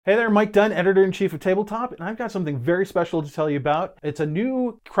Hey there, Mike Dunn, editor-in-chief of Tabletop, and I've got something very special to tell you about. It's a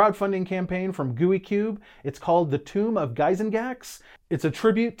new crowdfunding campaign from Gooey Cube. It's called The Tomb of Gyzaengaxx. It's a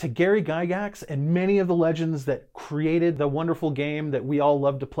tribute to Gary Gygax and many of the legends that created the wonderful game that we all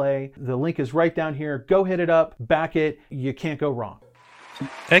love to play. The link is right down here. Go hit it up, back it. You can't go wrong.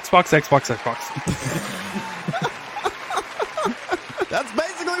 Xbox. That's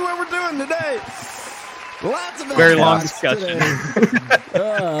basically what we're doing today. Lots of very long discussion.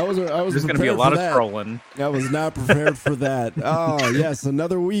 I was There's going to be a lot of trolling. I was not prepared for that. Oh, yes,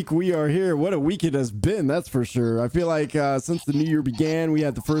 another week we are here. What a week it has been, that's for sure. I feel like since the new year began, we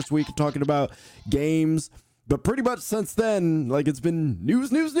had the first week talking about games. But pretty much since then, like it's been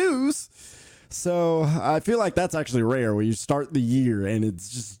news. So I feel like that's actually rare when you start the year and it's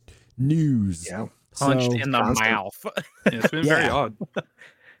just news. Yeah. Punched in the mouth. It's been very odd.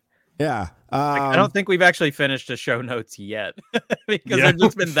 Yeah. I don't think we've actually finished the show notes yet because there's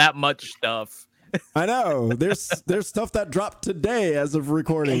just been that much stuff. I know there's stuff that dropped today as of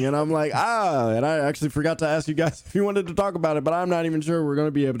recording, and I'm like, and I actually forgot to ask you guys if you wanted to talk about it, but I'm not even sure we're going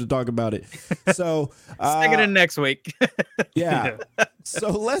to be able to talk about it. So stick it in next week. Yeah. So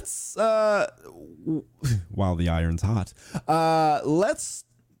let's while the iron's hot,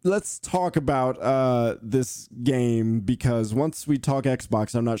 let's talk about this game, because once we talk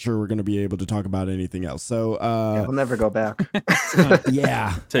Xbox, I'm not sure we're going to be able to talk about anything else. So we'll never go back.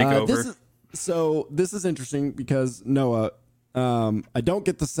 Yeah, take over. This is interesting because Noah, I don't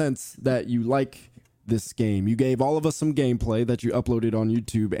get the sense that you like this game. You gave all of us some gameplay that you uploaded on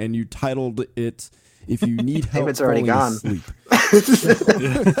YouTube, and you titled it "If You Need Help David's already Falling gone. Asleep."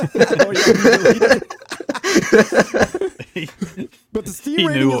 But the Steam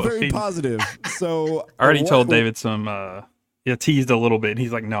rating is very positive. So I already told David some. Teased a little bit.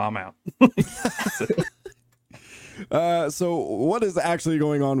 He's like, "No, I'm out." So what is actually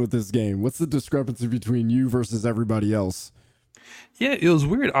going on with this game? What's the discrepancy between you versus everybody else? Yeah, it was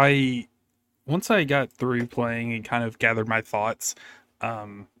weird. Once I got through playing and kind of gathered my thoughts,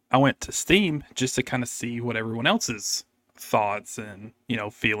 I went to Steam just to kind of see what everyone else's thoughts and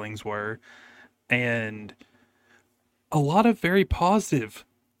feelings were, and a lot of very positive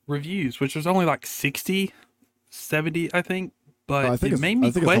reviews, which was only like 60, 70, I think. But I think it made me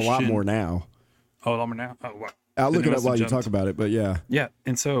question. It's a lot more now. Oh, a lot more now. Oh, wow. I'll look it up while you talk about it, but yeah. Yeah,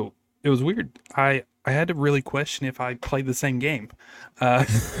 and so it was weird. I had to really question if I played the same game.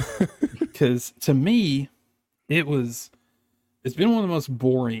 Because to me, it's been one of the most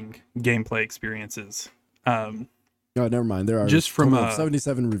boring gameplay experiences. Oh, never mind. There are just from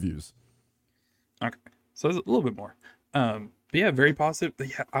 77 reviews. Okay, so it's a little bit more. But yeah, very positive. But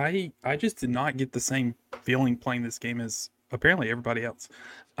yeah, I just did not get the same feeling playing this game as apparently everybody else.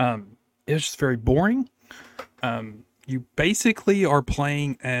 It was just very boring. You basically are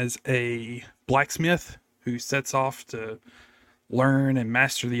playing as a blacksmith who sets off to learn and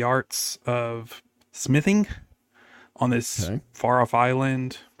master the arts of smithing on this far off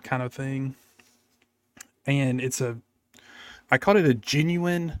island kind of thing. And I called it a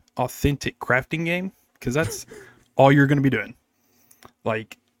genuine, authentic crafting game, because that's all you're going to be doing.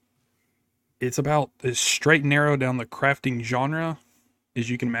 Like, it's about as straight and narrow down the crafting genre as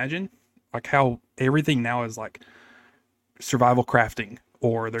you can imagine. Like how everything now is like survival crafting,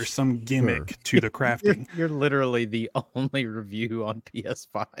 or there's some gimmick to the crafting. You're literally the only review on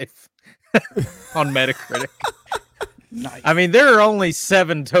PS5 on Metacritic. Nice. I mean, there are only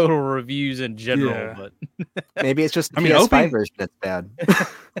 7 total reviews in general, but maybe it's just the PS5 version that's bad.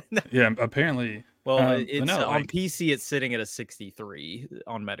 Yeah, apparently. Well, on PC, it's sitting at a 63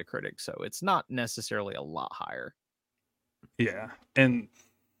 on Metacritic, so it's not necessarily a lot higher. Yeah, and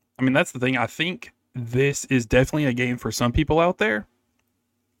I mean, that's the thing. I think this is definitely a game for some people out there.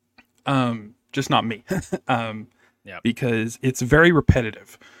 Just not me. Because it's very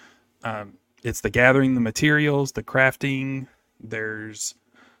repetitive. It's the gathering the materials, the crafting. There's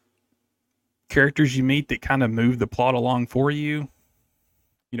characters you meet that kind of move the plot along for you.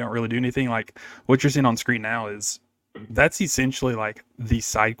 You don't really do anything. Like what you're seeing on screen now that's essentially like the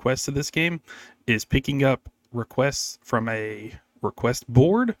side quest of this game is picking up requests from a request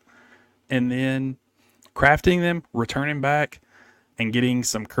board and then crafting them, returning back, and getting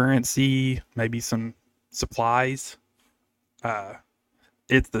some currency, maybe some supplies.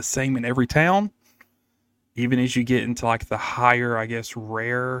 It's the same in every town. Even as you get into like the higher, I guess,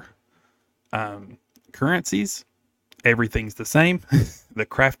 rare currencies, everything's the same. The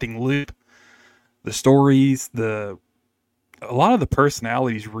crafting loop, the stories, a lot of the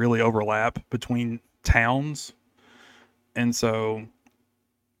personalities really overlap between towns. And so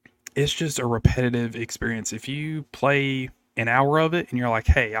it's just a repetitive experience. If you play an hour of it and you're like,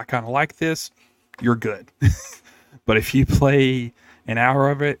 hey, I kind of like this, you're good. But if you play an hour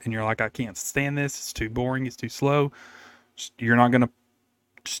of it and you're like, I can't stand this, it's too boring, it's too slow, you're not going to,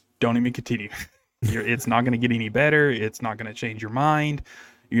 just don't even continue. It's not going to get any better. It's not going to change your mind.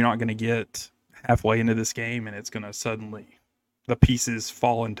 You're not going to get halfway into this game and it's going to suddenly, the pieces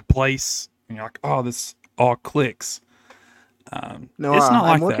fall into place and you're like, oh, this all clicks. No, it's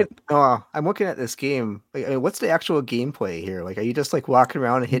not like that. No, I'm looking at this game. Like, I mean, what's the actual gameplay here? Like, are you just like walking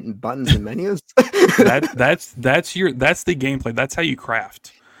around and hitting buttons and menus? That's the gameplay. That's how you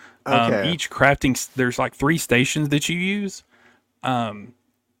craft. Okay. Each crafting, there's like 3 stations that you use,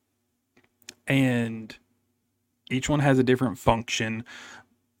 and each one has a different function.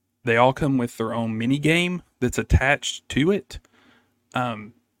 They all come with their own mini game that's attached to it,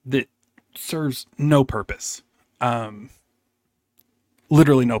 that serves no purpose.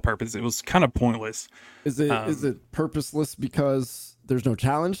 Literally no purpose. It was kind of pointless. Is it purposeless because there's no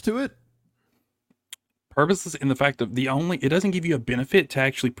challenge to it? Purposeless in the fact of it doesn't give you a benefit to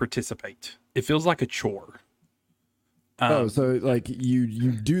actually participate. It feels like a chore. So like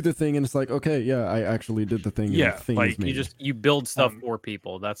you do the thing and it's like, okay, yeah, I actually did the thing. Yeah, and like you build stuff for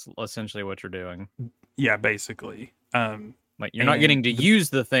people. That's essentially what you're doing. Yeah, basically. Like you're not getting to use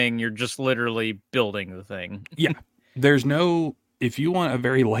the thing. You're just literally building the thing. Yeah, there's no. If you want a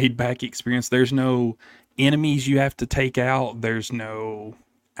very laid back experience, there's no enemies you have to take out. There's no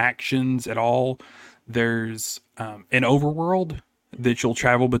actions at all. There's an overworld that you'll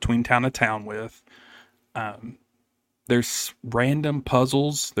travel between town to town with. There's random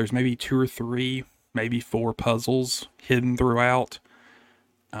puzzles. There's maybe 2 or 3, maybe 4 puzzles hidden throughout.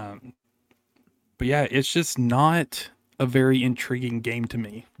 But yeah, it's just not a very intriguing game to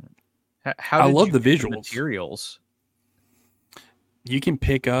me. How I love the visuals. Materials. You can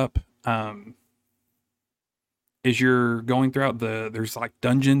pick up as you're going throughout there's like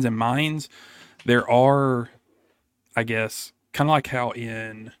dungeons and mines. There are, I guess, kind of like how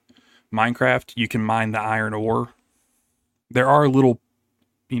in Minecraft you can mine the iron ore. There are little,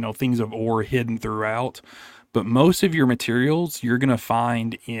 things of ore hidden throughout, but most of your materials you're going to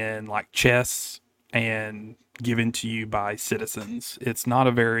find in like chests and given to you by citizens. It's not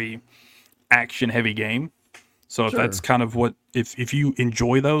a very action heavy game. So if that's kind of if you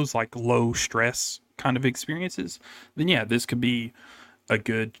enjoy those like low stress kind of experiences, then yeah, this could be a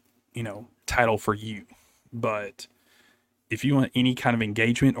good, title for you. But if you want any kind of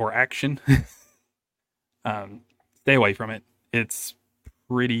engagement or action, stay away from it. It's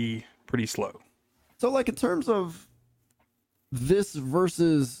pretty slow. So like in terms of this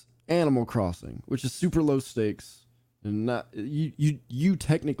versus Animal Crossing, which is super low stakes, and not you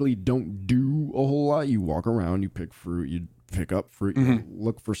technically don't do a whole lot. You walk around, you pick fruit, you pick up fruit, you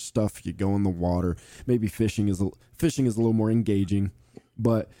look for stuff, you go in the water. Maybe fishing is a little more engaging,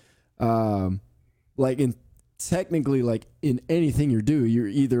 but technically like in anything you do, you're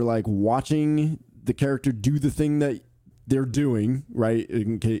either like watching the character do the thing that they're doing, right?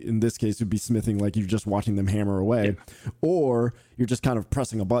 In this case, it would be smithing, like you're just watching them hammer away, or you're just kind of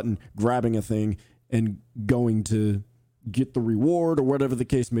pressing a button, grabbing a thing, and going to get the reward or whatever the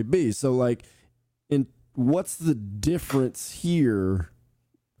case may be. So like, what's the difference here?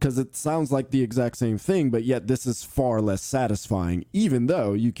 Because it sounds like the exact same thing, but yet this is far less satisfying, even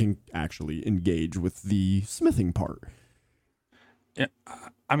though you can actually engage with the smithing part. Yeah,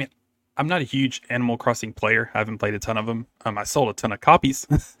 I mean, I'm not a huge Animal Crossing player. I haven't played a ton of them. I sold a ton of copies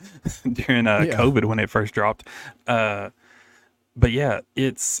during COVID when it first dropped. But yeah,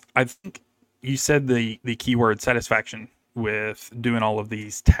 I think you said the keyword satisfaction with doing all of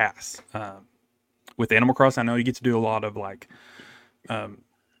these tasks. With Animal Crossing, I know you get to do a lot of like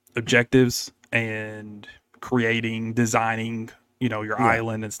objectives and designing, your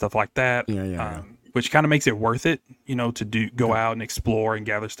island and stuff like that. Which kind of makes it worth it, to go out and explore and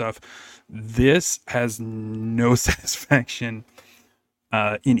gather stuff. This has no satisfaction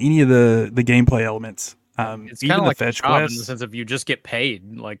in any of the gameplay elements. It's kind of like fetch quests, in the sense of you just get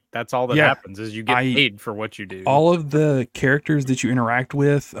paid. Like that's all that happens is you get paid for what you do. All of the characters that you interact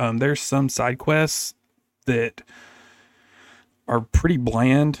with, there's some side quests that are pretty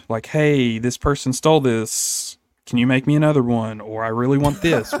bland. Like, hey, this person stole this. Can you make me another one? Or I really want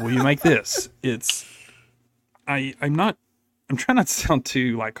this. Will you make this? I'm trying not to sound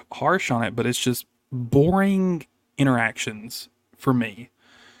too like harsh on it, but it's just boring interactions for me.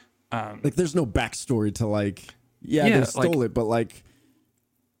 Like there's no backstory to like, they stole it, but like,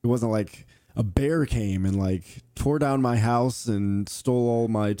 it wasn't like a bear came and like tore down my house and stole all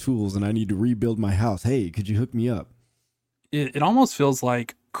my tools and I need to rebuild my house. Hey, could you hook me up? It almost feels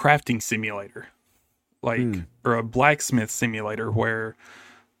like crafting simulator. or a blacksmith simulator where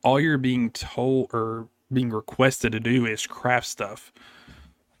all you're being told or being requested to do is craft stuff.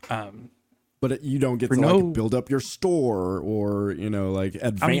 But you don't get to like build up your store or, like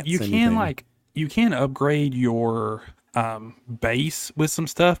advance. I mean, you can upgrade your base with some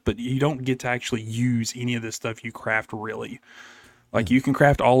stuff, but you don't get to actually use any of the stuff you craft really. Like you can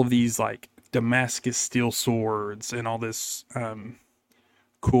craft all of these like Damascus steel swords and all this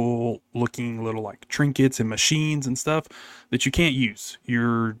cool looking little like trinkets and machines and stuff that you can't use.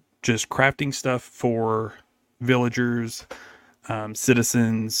 You're just crafting stuff for villagers,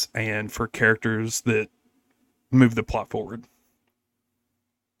 citizens, and for characters that move the plot forward.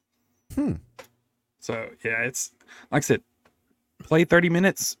 So yeah, it's like I said, play 30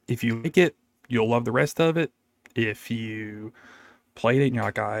 minutes. If you like it, you'll love the rest of it. If you played it and you're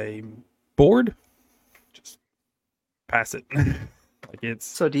like, I'm bored, just pass it.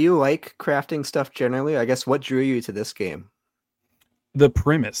 So do you like crafting stuff generally? I guess what drew you to this game? The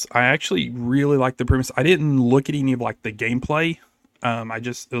premise. I actually really like the premise. I didn't look at any of like the gameplay.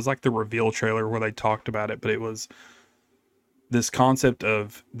 It was like the reveal trailer where they talked about it, but it was this concept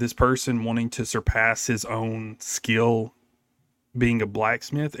of this person wanting to surpass his own skill being a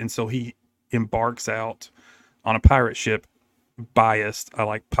blacksmith. And so he embarks out on a pirate ship. Biased. I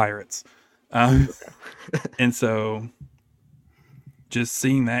like pirates. And so just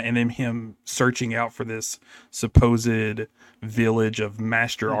seeing that and then him searching out for this supposed village of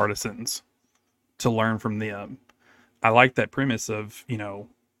master artisans to learn from them. I like that premise of,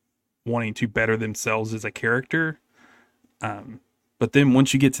 wanting to better themselves as a character. But then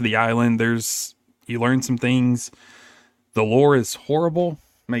once you get to the island, you learn some things. The lore is horrible,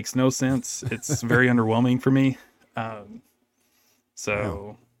 makes no sense. It's very underwhelming for me.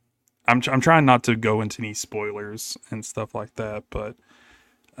 So I'm trying not to go into any spoilers and stuff like that, but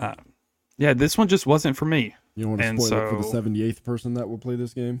yeah, this one just wasn't for me. You don't want to spoil it for the 78th person that will play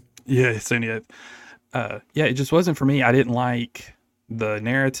this game? Yeah, 78th. Yeah, it just wasn't for me. I didn't like the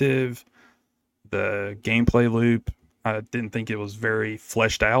narrative, the gameplay loop. I didn't think it was very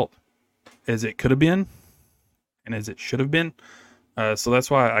fleshed out as it could have been and as it should have been. So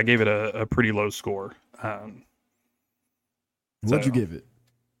that's why I gave it a pretty low score. What'd you give it?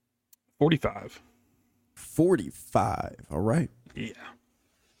 45. 45. All right. Yeah.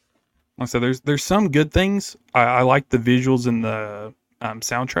 Like I said, there's some good things. I like the visuals and the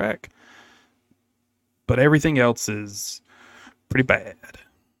soundtrack, but everything else is pretty bad.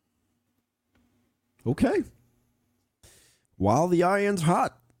 Okay. While the iron's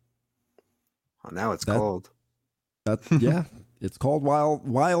hot. Oh, now it's cold. Yeah. It's called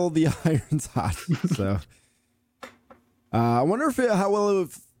while the iron's hot. So I wonder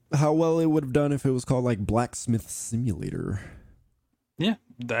how well it would have done if it was called like Blacksmith Simulator. Yeah,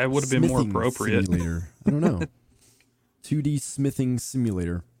 that would have been more appropriate. Simulator. I don't know. 2D smithing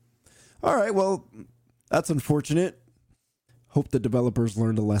simulator. All right, well, that's unfortunate. Hope the developers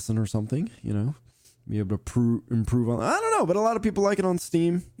learned a lesson or something, be able to improve on. I don't know, but a lot of people like it on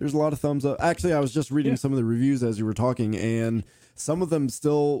Steam. There's a lot of thumbs up. Actually, I was just reading some of the reviews as you were talking, and some of them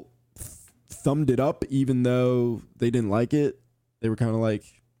still thumbed it up, even though they didn't like it. They were kind of like,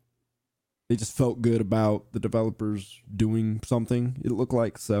 they just felt good about the developers doing something, it looked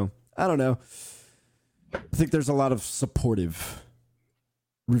like. So, I don't know. I think there's a lot of supportive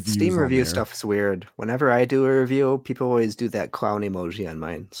reviews. Steam review stuff is weird. Whenever I do a review, people always do that clown emoji on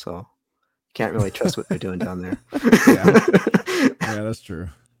mine. So, can't really trust what they're doing down there. Yeah, that's true.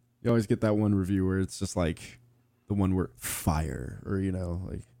 You always get that one review where it's just like the one where fire or,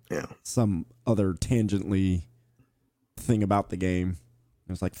 some other tangentially thing about the game.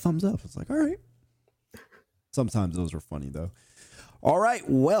 It's like thumbs up. It's like, all right. Sometimes those are funny though. All right.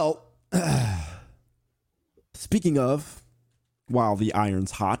 Well, speaking of while the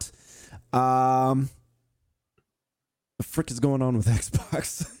iron's hot, the frick is going on with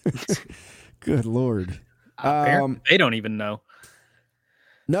Xbox? Good Lord. They don't even know.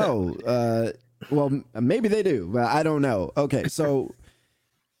 No. Well, maybe they do, but I don't know. Okay. So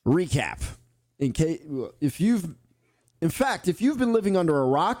recap if you've been living under a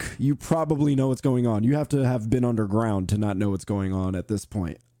rock, you probably know what's going on. You have to have been underground to not know what's going on at this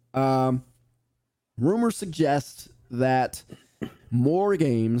point. Rumors suggest that more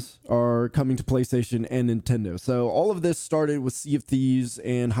games are coming to PlayStation and Nintendo. So all of this started with Sea of Thieves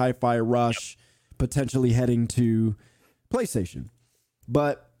and Hi-Fi Rush potentially heading to PlayStation.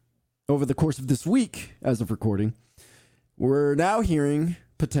 But over the course of this week, as of recording, we're now hearing,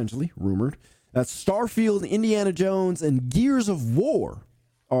 potentially rumored, that Starfield, Indiana Jones, and Gears of War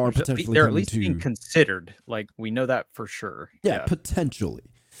are potentially they're at least being considered. Like, we know that for sure. Yeah, potentially.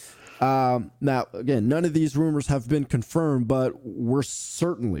 Now, again, none of these rumors have been confirmed, but we're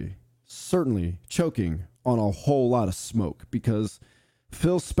certainly choking on a whole lot of smoke because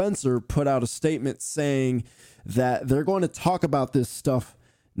Phil Spencer put out a statement saying that they're going to talk about this stuff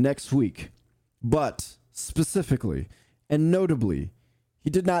next week, but specifically and notably, he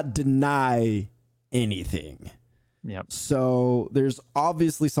did not deny anything. Yep. So there's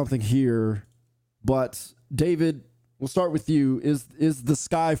obviously something here, but David, we'll start with you. Is the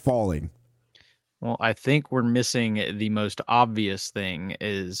sky falling? Well, I think we're missing the most obvious thing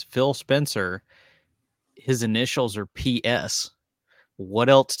is Phil Spencer. His initials are PS. What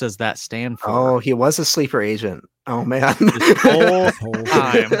else does that stand for? Oh, he was a sleeper agent. Oh man, This whole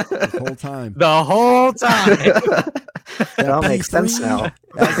time. The whole time. The whole time. It all makes sense now.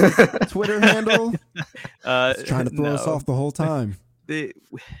 As his Twitter handle. He's trying to throw us No. off the whole time. The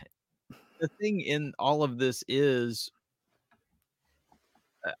thing in all of this is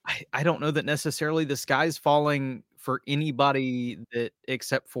I don't know that necessarily the sky's falling for anybody that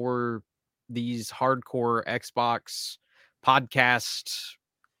except for these hardcore Xbox podcast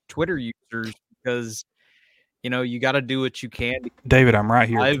Twitter users because you got to do what you can. David, I'm right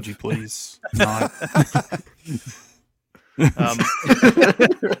here. Could you please not?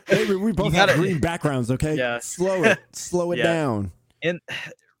 David, we both have green backgrounds, okay? Yeah. Slow it Yeah. down. And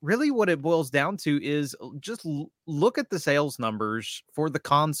really what it boils down to is just look at the sales numbers for the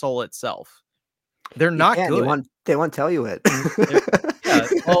console itself. They're not good. They won't tell you it. Yeah,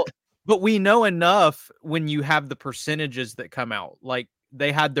 well, but we know enough when you have the percentages that come out. Like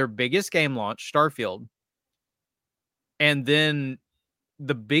they had their biggest game launch, Starfield. And then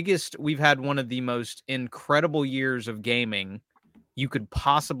we've had one of the most incredible years of gaming you could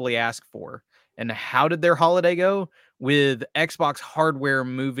possibly ask for. And how did their holiday go? With Xbox hardware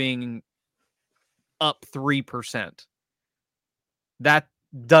moving up 3%. That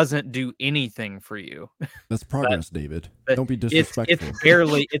doesn't do anything for you. That's progress, David. Don't be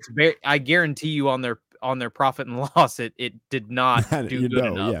disrespectful. I guarantee you on their profit and loss, it did not do good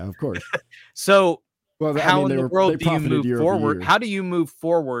enough. Yeah, of course. So well, how in the world do you move forward? Year. How do you move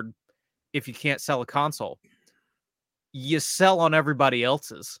forward if you can't sell a console? You sell on everybody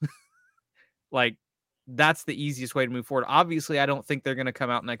else's. Like, that's the easiest way to move forward. Obviously, I don't think they're going to come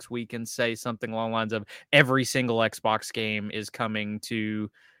out next week and say something along the lines of every single Xbox game is coming to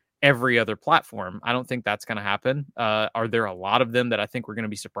every other platform. I don't think that's going to happen. Are there a lot of them that I think we're going to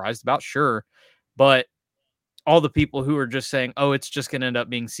be surprised about? Sure. But all the people who are just saying, oh, it's just going to end up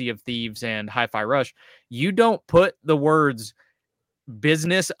being Sea of Thieves and Hi-Fi Rush. You don't put the words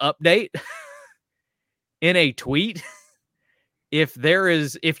business update in a tweet. If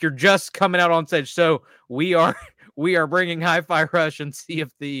you're just coming out on stage, so we are bringing Hi-Fi Rush and Sea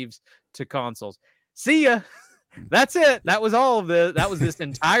of Thieves to consoles. See ya. That's it. That was all of this. That was this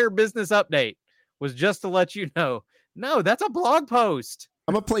entire business update was just to let you know. No, that's a blog post.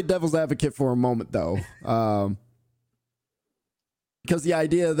 I'm gonna play devil's advocate for a moment though, because the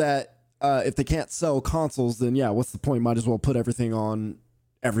idea that if they can't sell consoles, then yeah, what's the point? Might as well put everything on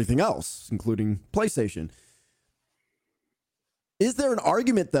everything else, including PlayStation. Is there an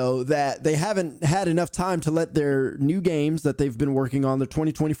argument, though, that they haven't had enough time to let their new games that they've been working on, the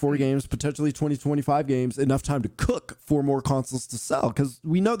 2024 games, potentially 2025 games, enough time to cook for more consoles to sell? Because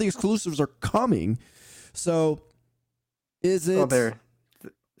we know the exclusives are coming. So is it... Well,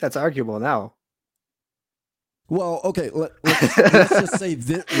 that's arguable now. Well, okay, let's just say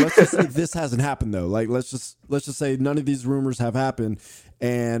this hasn't happened, though. Like, let's just say none of these rumors have happened,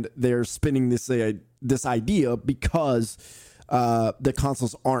 and they're spinning this idea because... the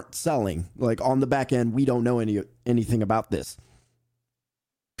consoles aren't selling. Like on the back end, we don't know anything about this.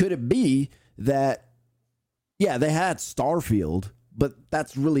 Could it be that, yeah, they had Starfield, but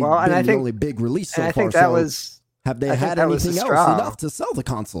that's really been the only big release so far. I think that was. Have they had anything else enough to sell the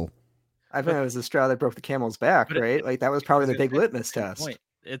console? I think it was the straw that broke the camel's back, right? Like that was probably the big litmus test.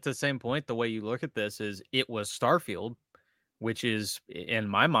 It's the same point. The way you look at this is it was Starfield, which is, in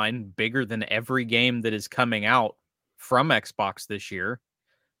my mind, bigger than every game that is coming out from Xbox this year.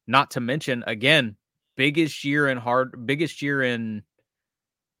 Not to mention, again, biggest year in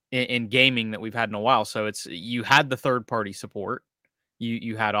gaming that we've had in a while. So you had the third party support,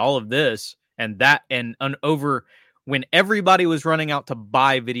 you had all of this, and over when everybody was running out to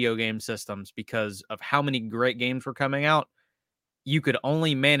buy video game systems because of how many great games were coming out, you could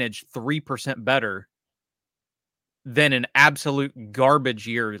only manage 3% better than an absolute garbage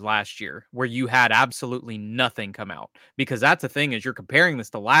year last year where you had absolutely nothing come out. Because that's the thing is you're comparing this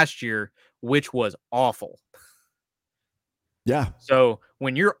to last year, which was awful. Yeah. So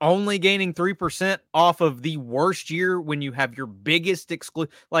when you're only gaining 3% off of the worst year, when you have your biggest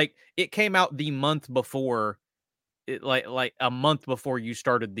like it came out the month before, like a month before you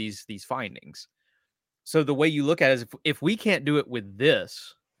started these findings. So the way you look at it is if we can't do it with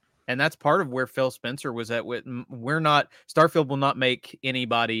this, and that's part of where Phil Spencer was at. Starfield will not make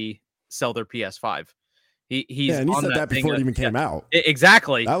anybody sell their PS5. He's and he on said that thing before it of, even came out.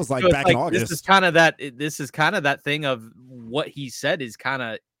 Exactly. That was like So it's back in August. This is kind of that thing of what he said is kind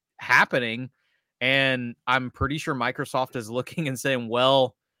of happening. And I'm pretty sure Microsoft is looking and saying,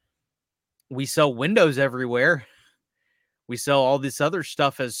 well, we sell Windows everywhere. We sell all this other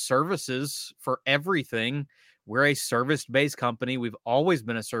stuff as services for everything. We're a service-based company. We've always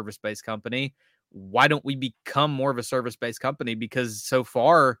been a service-based company. Why don't we become more of a service-based company? Because so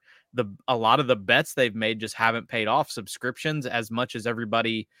far, a lot of the bets they've made just haven't paid off. Subscriptions, as much as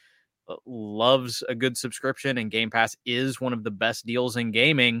everybody loves a good subscription, and Game Pass is one of the best deals in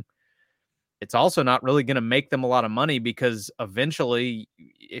gaming, it's also not really going to make them a lot of money, because eventually,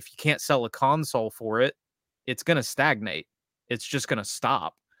 if you can't sell a console for it, it's going to stagnate. It's just going to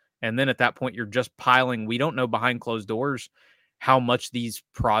stop. And then at that point, you're just piling. We don't know behind closed doors how much these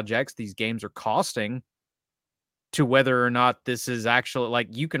projects, these games are costing, to whether or not this is actually,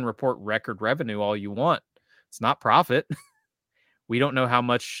 like, you can report record revenue all you want. It's not profit. We don't know how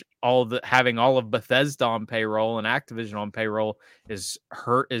much having all of Bethesda on payroll and Activision on payroll is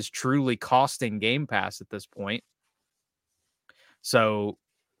truly costing Game Pass at this point. So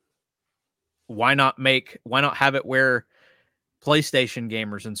why not have it where PlayStation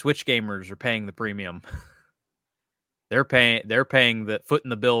gamers and Switch gamers are paying the premium? They're paying the foot in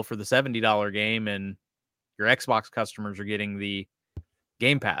the bill for the $70 game, and your Xbox customers are getting the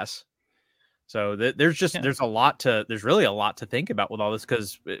Game Pass. So there's really a lot to think about with all this,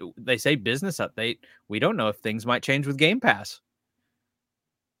 because they say business update. We don't know if things might change with Game Pass.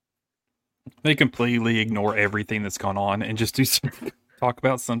 They completely ignore everything that's gone on and just talk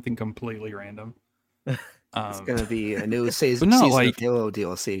about something completely random. It's gonna be a new season of Halo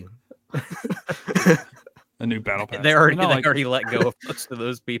DLC. A new battle pass. They already let go of most of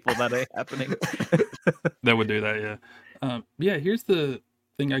those people. That ain't happening. That would do that, yeah. Yeah, here's the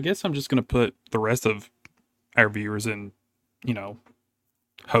thing. I guess I'm just gonna put the rest of our viewers and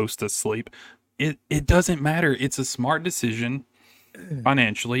host to sleep. It doesn't matter. It's a smart decision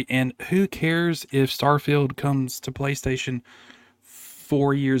financially, and who cares if Starfield comes to PlayStation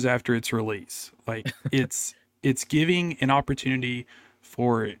 4 years after its release? Like, it's giving an opportunity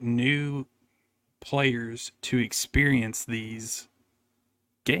for new players to experience these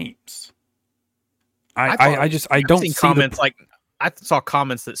games. I don't see comments I saw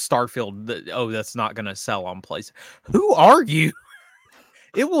comments that Starfield, that's not going to sell on PlayStation. Who are you?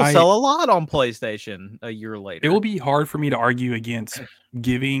 It will sell a lot on PlayStation a year later. It will be hard for me to argue against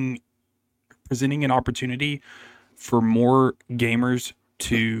presenting an opportunity for more gamers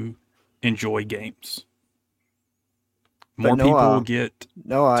to enjoy games. More people get to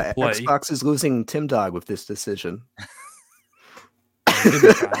play. Xbox is losing Tim Dog with this decision.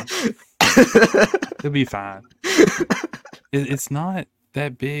 It'll be fine. It's not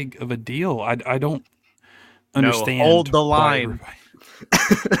that big of a deal. I don't understand. No, hold the line.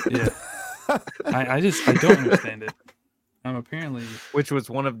 Yeah. I don't understand it. Apparently, which was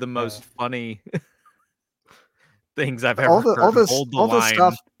one of the most funny things I've ever heard. All the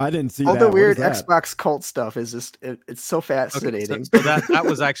stuff. I didn't see all the weird Xbox cult stuff is just it's so fascinating. Okay, so that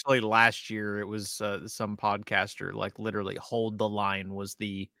was actually last year. It was some podcaster, like, literally hold the line was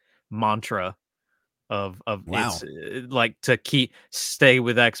the mantra of wow. It's like to stay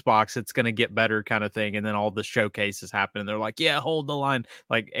with Xbox, it's gonna get better kind of thing. And then all the showcases happen and they're like, yeah, hold the line.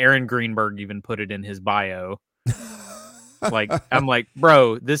 Like Aaron Greenberg even put it in his bio. Like, I'm like,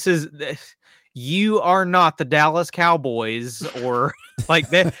 bro, you are not the Dallas Cowboys, or like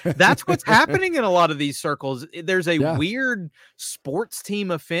that. That's what's happening in a lot of these circles. There's a weird sports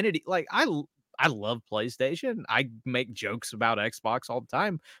team affinity. Like, I love PlayStation. I make jokes about Xbox all the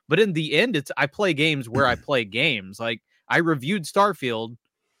time, but in the end, I play games where I play games. Like, I reviewed Starfield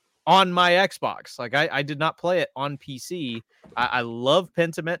on my Xbox. Like, I did not play it on PC. I love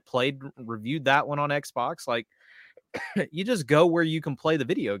Pentiment. Reviewed that one on Xbox. Like, you just go where you can play the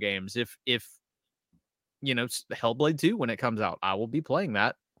video games. If Hellblade 2, when it comes out, I will be playing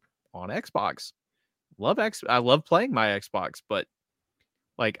that on Xbox. I love playing my Xbox, but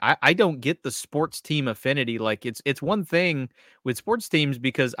like, I don't get the sports team affinity. Like, it's one thing with sports teams,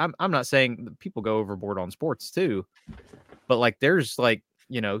 because I'm not saying people go overboard on sports too, but like, there's like,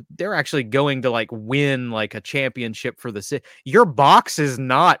 they're actually going to like win like a championship for the city. Your box is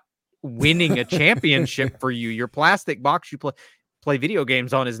not winning a championship for you. Your plastic box you play video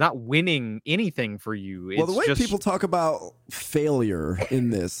games on is not winning anything for you. It's well, the way just... people talk about failure in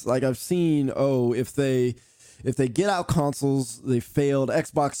this, like I've seen, if they get out consoles, they failed.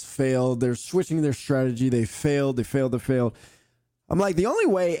 Xbox failed. They're switching their strategy. They failed. I'm like, the only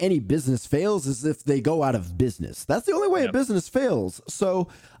way any business fails is if they go out of business. That's the only way a business fails. So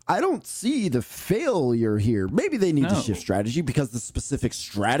I don't see the failure here. Maybe they need to shift strategy because the specific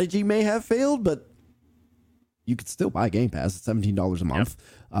strategy may have failed, but you could still buy Game Pass at $17 a month.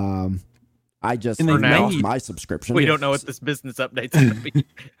 I just lost my subscription. We don't know what this business update's going to be.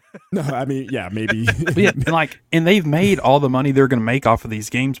 No, I mean, yeah, maybe. And they've made all the money they're going to make off of these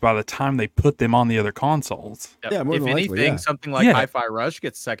games by the time they put them on the other consoles. Yep. Yeah, more if than anything, likely, something like Hi-Fi Rush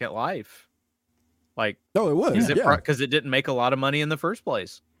gets second life. Like, no, it would. Because it didn't make a lot of money in the first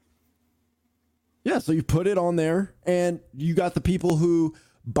place. Yeah, so you put it on there, and you got the people who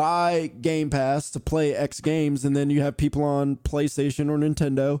buy Game Pass to play X games, and then you have people on PlayStation or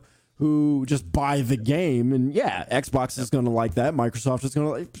Nintendo who just buy the game, and Xbox is going to like that. Microsoft is going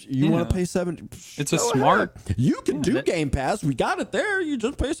to like, you want to pay $70. It's a smart. You can do Game Pass. We got it there. You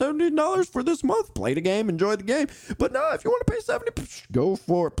just pay $17 for this month. Play the game, enjoy the game. But no, if you want to pay $70, go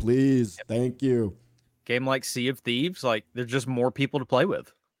for it, please. Thank you. Game like Sea of Thieves, like there's just more people to play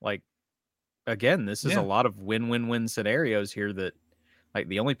with. Like, again, this is a lot of win-win-win scenarios here that, like,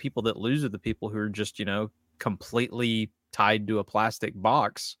 the only people that lose are the people who are just, completely tied to a plastic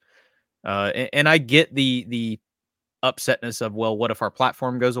box. And I get the upsetness of, well, what if our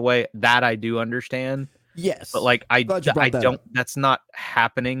platform goes away? That I do understand. Yes. But like, I don't, that's not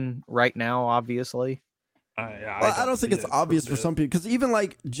happening right now, obviously. I don't think it's obvious for some people, because even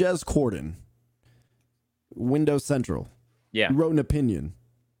like Jez Corden, Windows Central, he wrote an opinion.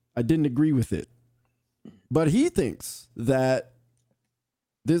 I didn't agree with it, but he thinks that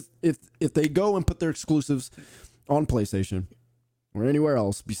this, if they go and put their exclusives on PlayStation or anywhere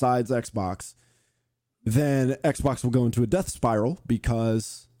else besides Xbox, then Xbox will go into a death spiral,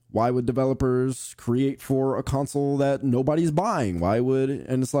 because why would developers create for a console that nobody's buying? Why would,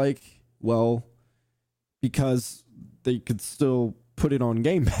 and it's like, well, because they could still put it on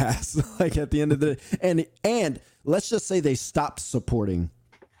Game Pass, like at the end of the day. And let's just say they stopped supporting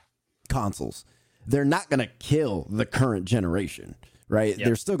consoles. They're not going to kill the current generation, right?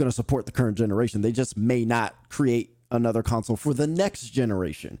 They're still going to support the current generation. They just may not create another console for the next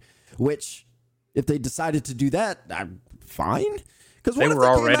generation, which if they decided to do that, I'm fine. Because they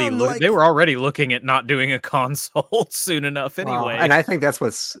were already looking at not doing a console soon enough anyway. And I think that's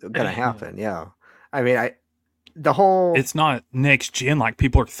what's going to happen. Yeah. I mean, it's not next gen like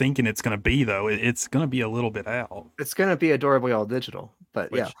people are thinking it's going to be, though. It's going to be a little bit out. It's going to be adorably all digital,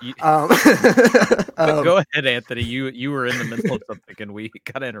 but but go ahead, Anthony. You were in the middle of something and we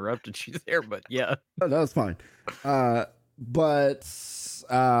kind of interrupted you there, but yeah. No, that's fine. But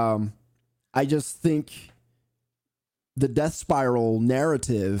I just think the death spiral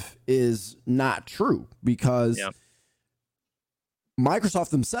narrative is not true, because Microsoft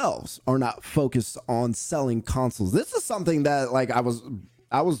themselves are not focused on selling consoles. This is something that, like, I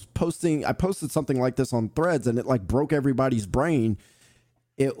posted something like this on Threads, and it like broke everybody's brain.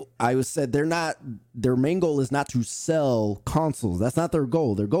 I said their main goal is not to sell consoles. That's not their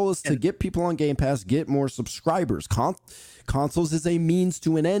goal. Their goal is to get people on Game Pass, get more subscribers. Consoles is a means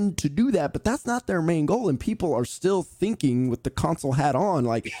to an end to do that, but that's not their main goal. And people are still thinking with the console hat on,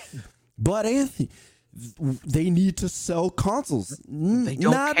 like, but Anthony, they need to sell consoles. They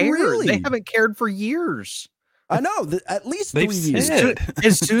don't not care. Really. They haven't cared for years. I know, at least 3 years.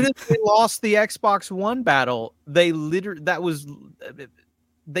 As soon as they lost the Xbox One battle, they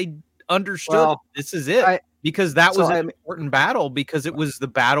understood this is it, because that was an important battle, because it was the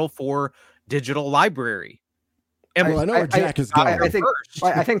battle for digital library. And I know where Jack is going.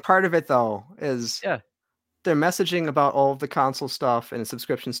 I think part of it, though, is their messaging about all of the console stuff and the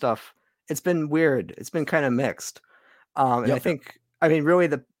subscription stuff. It's been weird. It's been kind of mixed. And I think, really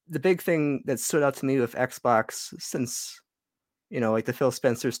the big thing that stood out to me with Xbox since, like the Phil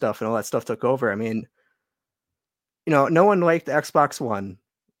Spencer stuff and all that stuff took over. I mean, no one liked the Xbox One.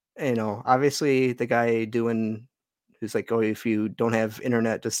 Obviously the guy who's like, oh, if you don't have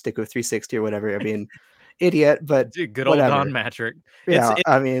internet, just stick with 360 or whatever. I mean, idiot, but good old Don Matrick. Yeah,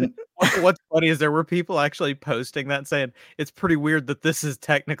 I mean, what's funny is there were people actually posting that saying it's pretty weird that this is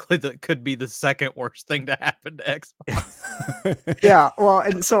technically that could be the second worst thing to happen to Xbox. Yeah, well,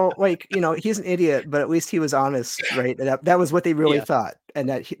 and so like he's an idiot, but at least he was honest, right? That was what they really thought, and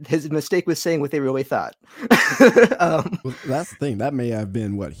that his mistake was saying what they really thought. Well, that's the thing. That may have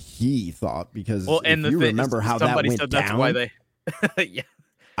been what he thought, because if you remember how that went down. That's why they.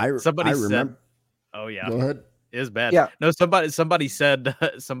 Somebody said, remember. "Oh yeah, Go ahead. it is bad." Yeah. No, somebody said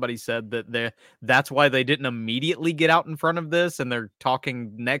that that's why they didn't immediately get out in front of this, and they're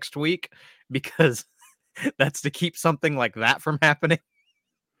talking next week because that's to keep something like that from happening.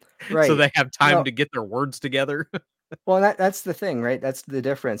 Right. So they have time to get their words together. Well, that's the thing, right? That's the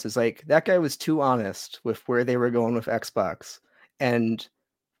difference. Is like that guy was too honest with where they were going with Xbox, and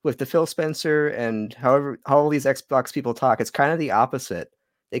with the Phil Spencer and how all these Xbox people talk, it's kind of the opposite.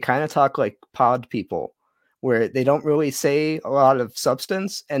 They kind of talk like pod people, where they don't really say a lot of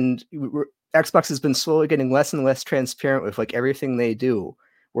substance, and Xbox has been slowly getting less and less transparent with like everything they do.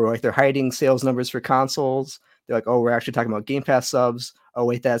 Where like they're hiding sales numbers for consoles. They're like, oh, we're actually talking about Game Pass subs. Oh,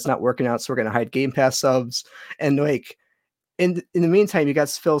 wait, that's not working out, so we're gonna hide Game Pass subs. And like in the meantime, you got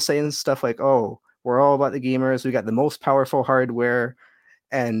Phil saying stuff like, oh, we're all about the gamers. We got the most powerful hardware.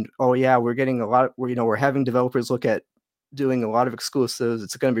 And oh yeah, we're getting a lot. We're having developers look at doing a lot of exclusives.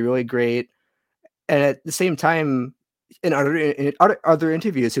 It's going to be really great. And at the same time, in other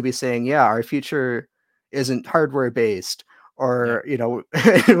interviews, he'll be saying, yeah, our future isn't hardware based, or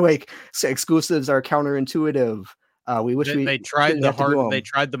like so exclusives are counterintuitive. We wish they tried they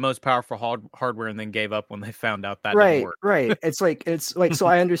tried the most powerful hardware and then gave up when they found out that didn't work. Right. It's like so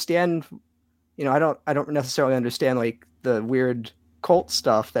I understand. I don't necessarily understand like the weird cult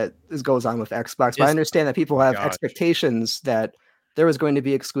stuff that goes on with Xbox, but I understand that people have expectations that there was going to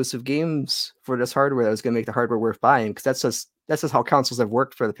be exclusive games for this hardware that was going to make the hardware worth buying, because that's just how consoles have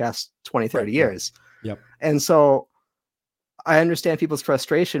worked for the past 20, 30 years. Yep. And so I understand people's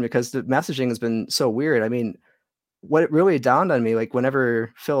frustration because the messaging has been so weird. I mean, what it really dawned on me, like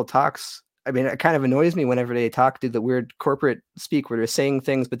whenever Phil talks, I mean, it kind of annoys me whenever they do the weird corporate speak where they're saying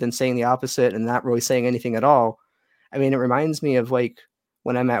things, but then saying the opposite and not really saying anything at all. I mean, it reminds me of like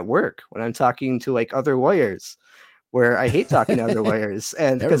when I'm at work, when I'm talking to like other lawyers, where I hate talking to other lawyers,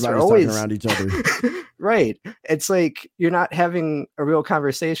 and because they're always talking around each other. Right. It's like you're not having a real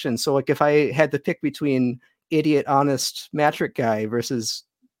conversation. So like if I had to pick between idiot, honest Matrick guy versus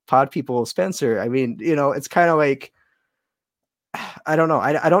pod people Spencer, I mean, it's kind of like, I don't know.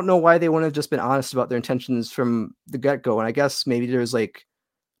 I don't know why they wouldn't have just been honest about their intentions from the get-go. And I guess maybe there's like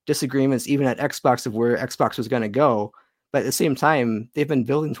disagreements even at Xbox of where Xbox was going to go. But at the same time, they've been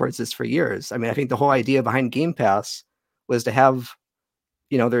building towards this for years. I mean, I think the whole idea behind Game Pass was to have,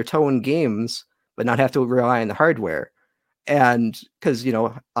 their toe in games, but not have to rely on the hardware. And because,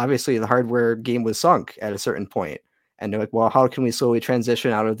 obviously the hardware game was sunk at a certain point. And they're like, well, how can we slowly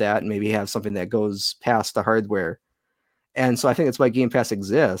transition out of that and maybe have something that goes past the hardware? And so I think that's why Game Pass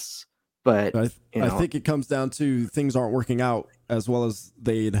exists. But I think it comes down to things aren't working out as well as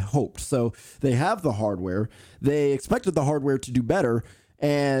they'd hoped. So they have the hardware. They expected the hardware to do better,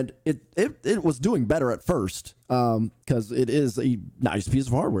 and it was doing better at first because it is a nice piece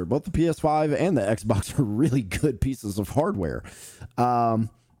of hardware. Both the PS5 and the Xbox are really good pieces of hardware.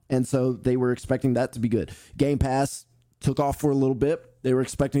 And so they were expecting that to be good. Game Pass took off for a little bit. They were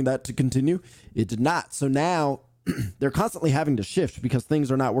expecting that to continue. It did not. So now they're constantly having to shift because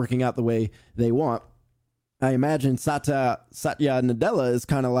things are not working out the way they want. I imagine Satya Nadella is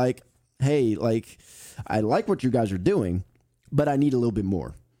kind of like, hey, like, I like what you guys are doing, but I need a little bit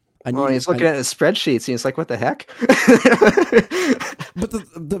more. He's looking at his spreadsheets and he's like, what the heck? But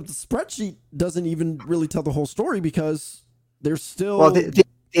the spreadsheet doesn't even really tell the whole story because there's still... Well, the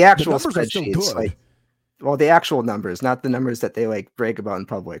actual spreadsheets, the actual numbers, not the numbers that they like brag about in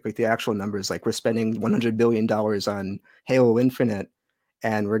public, like the actual numbers, like we're spending $100 billion on Halo Infinite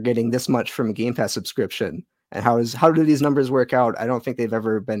and we're getting this much from a Game Pass subscription. And how do these numbers work out? I don't think they've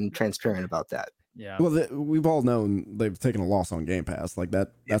ever been transparent about that. Yeah. Well, we've all known they've taken a loss on Game Pass. Like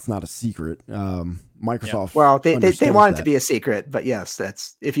that. That's not a secret. Microsoft. Well, they want it to be a secret, but yes,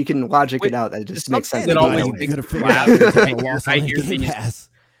 that's if you can logic it out, that just makes sense.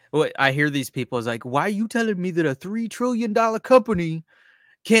 I hear these people is like, why are you telling me that a $3 trillion company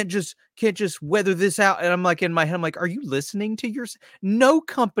can't just weather this out? And I'm like, in my head, I'm like, are you listening to no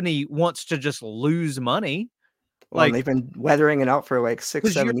company wants to just lose money. Well, they've been weathering it out for like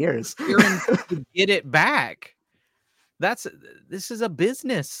 6-7 years. To get it back. This is a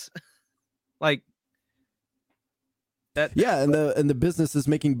business. Like that. Yeah, and the business is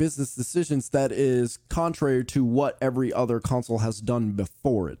making business decisions that is contrary to what every other console has done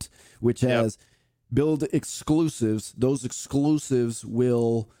before it, which has build exclusives. Those exclusives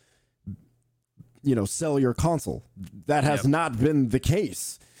will, sell your console. That has not been the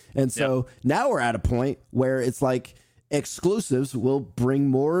case. And so now we're at a point where it's like exclusives will bring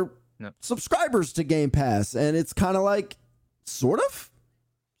more subscribers to Game Pass. And it's kind of like, sort of,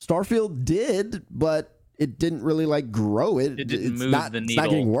 Starfield did, but it didn't really like grow it. It didn't move not, the needle. It's not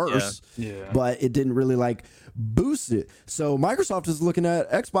getting worse, but it didn't really like boost it. So Microsoft is looking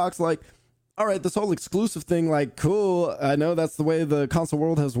at Xbox like, all right, this whole exclusive thing, like, cool. I know that's the way the console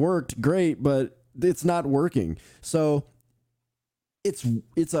world has worked. Great, but it's not working. So it's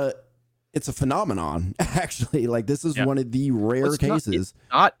a phenomenon, actually. Like, this is one of the rare cases. It's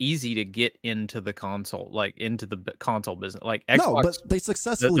not easy to get into the console, like into the console business. Like Xbox, no, but they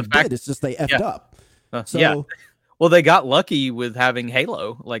successfully did. It's just they effed up. Well, they got lucky with having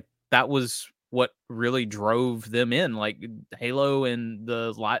Halo. Like, that was what really drove them in. Like Halo and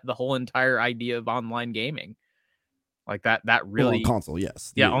the whole entire idea of online gaming. Like that really on console,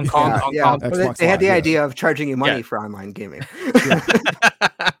 yes. Yeah, on console. Xbox they had Live, the idea of charging you money for online gaming.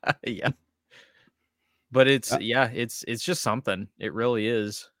 Yeah. But it's just something. It really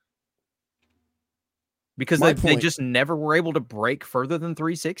is. Because they just never were able to break further than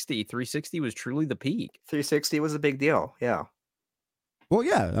 360. 360 was truly the peak. 360 was a big deal. Yeah. Well,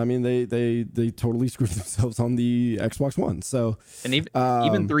 yeah. I mean, they totally screwed themselves on the Xbox One. So, and even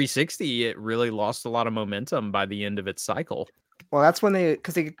 360, it really lost a lot of momentum by the end of its cycle. Well, that's when they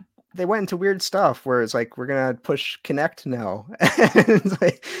went into weird stuff where it's like, we're gonna push Kinect now.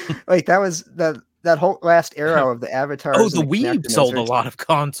 like that was that whole last era of the avatars. Oh, the Wii sold a lot of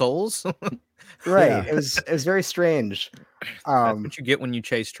consoles. Right. Yeah. It was very strange. That's what you get when you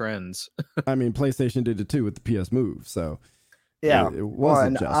chase trends. I mean, PlayStation did it too with the PS Move. So yeah, it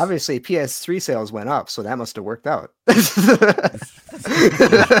wasn't just... obviously PS3 sales went up, so that must have worked out.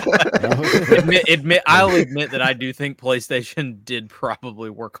 I'll admit that I do think PlayStation did probably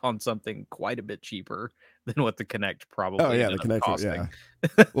work on something quite a bit cheaper than what the Kinect probably. Oh yeah, the Kinect. Costing.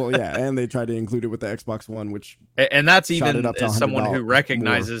 Yeah. Well, yeah, and they tried to include it with the Xbox One, which and that's even as someone who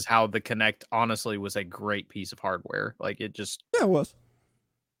recognizes how the Kinect honestly was a great piece of hardware. Like it just it was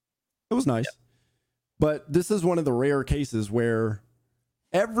nice. Yeah. But this is one of the rare cases where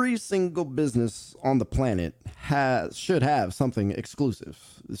every single business on the planet should have something exclusive.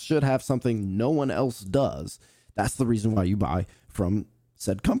 It should have something no one else does. That's the reason why you buy from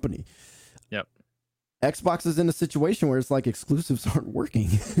said company. Yep. Xbox is in a situation where it's like exclusives aren't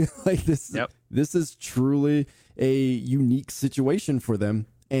working. Like this. Yep. This is truly a unique situation for them,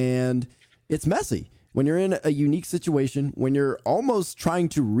 and it's messy. When you're in a unique situation, when you're almost trying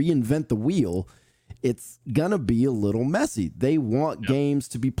to reinvent the wheel, it's gonna be a little messy. They want games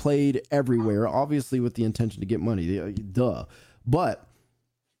to be played everywhere, obviously with the intention to get money. Duh. But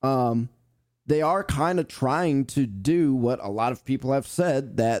they are kind of trying to do what a lot of people have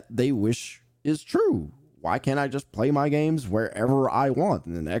said that they wish is true. Why can't I just play my games wherever I want?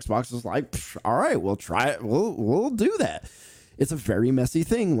 And then Xbox is like, all right, we'll try it. We'll do that. It's a very messy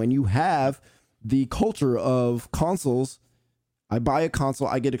thing when you have the culture of consoles. I buy a console,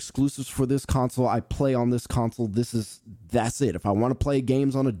 I get exclusives for this console, I play on this console, that's it. If I want to play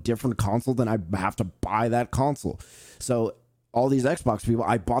games on a different console, then I have to buy that console. So all these Xbox people,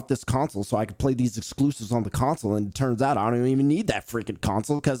 I bought this console so I could play these exclusives on the console, and it turns out I don't even need that freaking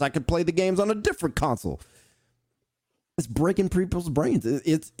console because I could play the games on a different console. It's breaking people's brains.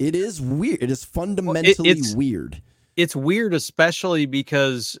 It is weird. It is fundamentally weird. It's weird, especially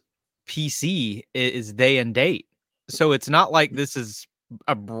because PC is day and date. So it's not like this is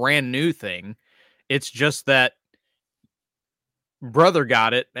a brand new thing. It's just that brother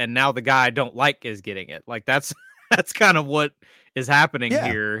got it, and now the guy I don't like is getting it. Like that's kind of what is happening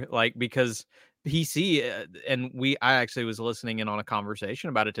here. Like because PC I actually was listening in on a conversation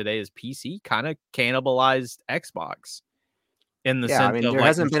about it today. Is PC kind of cannibalized Xbox in the sense of there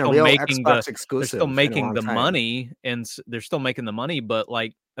hasn't been a real Xbox exclusive. They're still making the money, and they're still making the money. But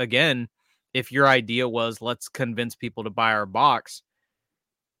like again, if your idea was let's convince people to buy our box,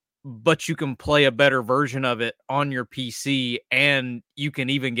 but you can play a better version of it on your PC, and you can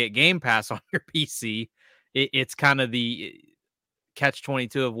even get Game Pass on your PC, it's kind of the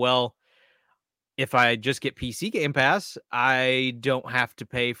catch-22 of, well, if I just get PC Game Pass, I don't have to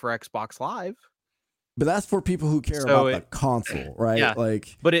pay for Xbox Live. But that's for people who care about the console, right? Yeah.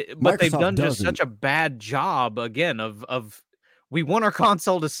 Like, but they've done just such a bad job again of we want our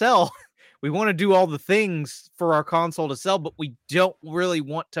console to sell. We want to do all the things for our console to sell, but we don't really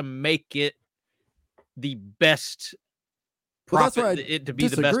want to make it the best. Well, that's where I to be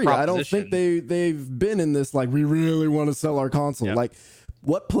disagree. The best proposition. I don't think they've been in this like we really want to sell our console. Yep. Like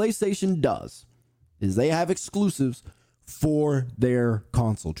what PlayStation does is they have exclusives for their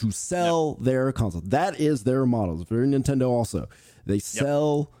console to sell their console. That is their model. It's very Nintendo also. They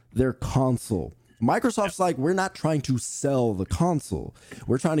sell their console. Microsoft's like, we're not trying to sell the console.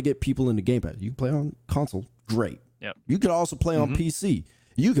 We're trying to get people into Game Pass. You can play on console, great. Yep. You could also play on PC.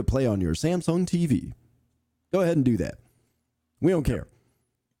 You could play on your Samsung TV. Go ahead and do that. We don't care.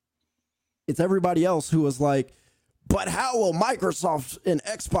 It's everybody else who was like, but how will Microsoft and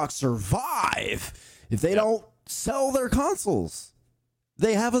Xbox survive if they don't sell their consoles?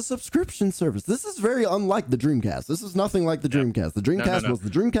 They have a subscription service. This is very unlike the Dreamcast. This is nothing like the Dreamcast. The Dreamcast was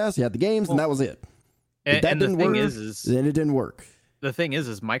the Dreamcast. You had the games, and that was it. If that didn't work, then it didn't work. The thing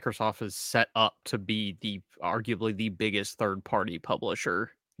is Microsoft is set up to be arguably the biggest third-party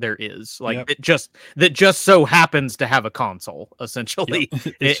publisher there is. Like that just so happens to have a console, essentially.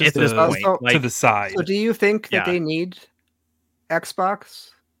 It's just at this point, to the side. So do you think that they need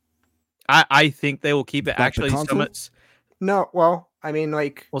Xbox? I think they will keep it. Actually, no. Well, I mean,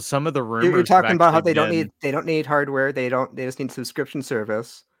 like, some of the rumors you're talking about how they don't need hardware. They just need subscription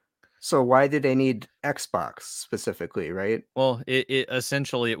service. So why do they need Xbox specifically, right? Well, it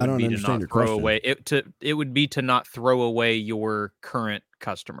essentially would be to not throw away it would be to not throw away your current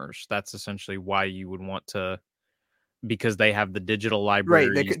customers. That's essentially why you would want to, because they have the digital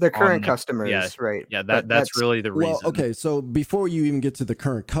library. Right, the current customers, right. Yeah, that's really the reason. Well, okay, so before you even get to the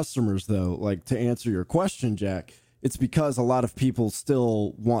current customers, though, like, to answer your question, Jack, it's because a lot of people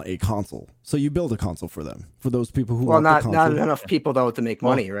still want a console. So you build a console for them, for those people who want the console. Not enough people, though, to make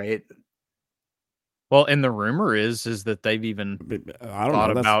money, right? Well, and the rumor is that they've even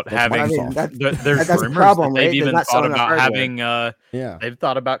thought about having. There's rumors a problem, that they've even thought about having. They've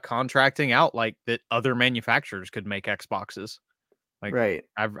thought about contracting out, like, that other manufacturers could make Xboxes. Like, right.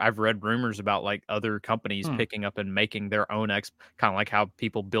 I've read rumors about, like, other companies picking up and making their own kind of like how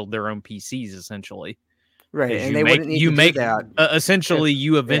people build their own PCs, essentially. Right, and they wouldn't need to do that. Essentially,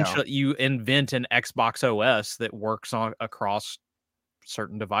 you invent an Xbox OS that works across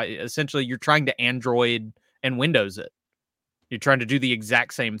certain device. Essentially, you're trying to Android and Windows it. You're trying to do the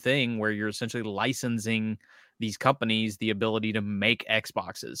exact same thing where you're essentially licensing these companies the ability to make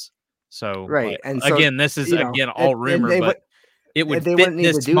Xboxes. So, right, and so, again, this is all rumor, but they wouldn't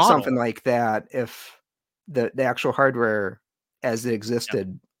need to do something like that if the actual hardware as it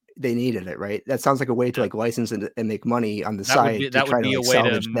existed. They needed it, right? That sounds like a way to like license and make money on the side. That would be a way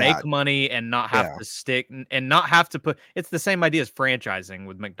to make money and not have to stick and not have to put. It's the same idea as franchising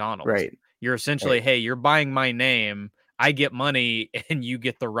with McDonald's, right? You're essentially, hey, you're buying my name, I get money, and you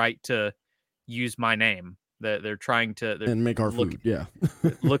get the right to use my name. They're trying to and make our food,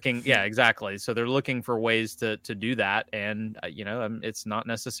 exactly. So they're looking for ways to do that, and it's not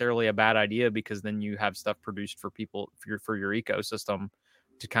necessarily a bad idea because then you have stuff produced for people for your ecosystem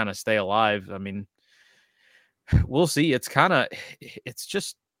to kind of stay alive. I mean, we'll see. It's kind of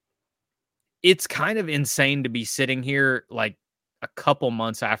insane to be sitting here like a couple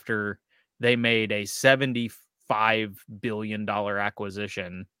months after they made a $75 billion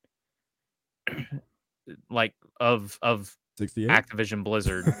acquisition, like of 68? Activision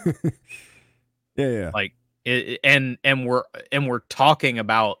Blizzard. yeah. Like and we're talking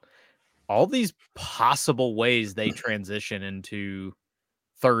about all these possible ways they transition into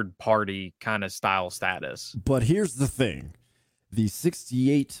third-party kind of style status. But here's the thing. The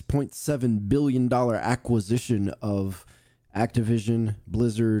 $68.7 billion acquisition of Activision,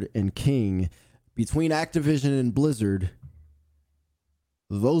 Blizzard, and King. Between Activision and Blizzard,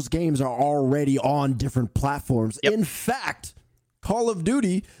 those games are already on different platforms. Yep. In fact, Call of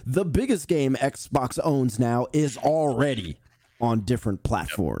Duty, the biggest game Xbox owns now, is already on different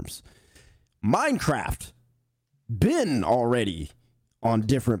platforms. Yep. Minecraft, been already on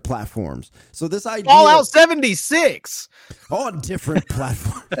different platforms. So this idea Fallout 76 on different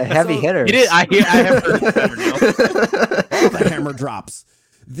platforms. The heavy hitters. You did. I have heard all the hammer drops.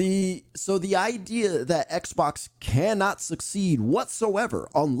 The idea that Xbox cannot succeed whatsoever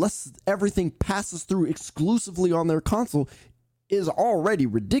unless everything passes through exclusively on their console is already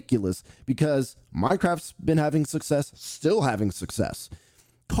ridiculous because Minecraft's been having success, still having success.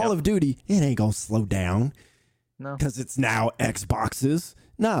 Call of Duty, it ain't gonna slow down. No, because it's now Xboxes.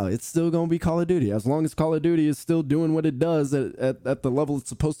 No, it's still going to be Call of Duty. As long as Call of Duty is still doing what it does at the level it's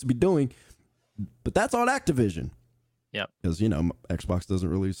supposed to be doing. But that's on Activision. Yeah. Because, Xbox doesn't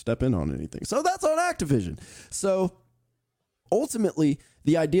really step in on anything. So that's on Activision. So ultimately,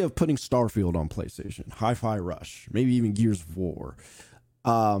 the idea of putting Starfield on PlayStation, Hi-Fi Rush, maybe even Gears of War,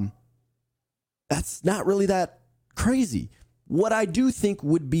 that's not really that crazy. What I do think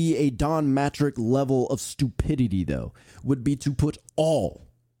would be a Don Matrick level of stupidity, though, would be to put all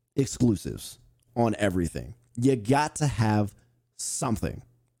exclusives on everything. You got to have something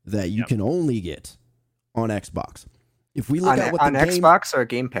that you can only get on Xbox. If we look at what on Xbox or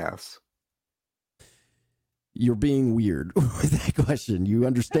Game Pass, you're being weird with that question. You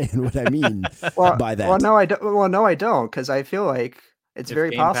understand what I mean by that? Well, no, I don't. Because I feel like It's If very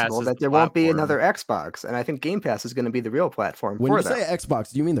Game Pass possible is that the there won't be platform. another Xbox, and I think Game Pass is going to be the real platform When for you that. say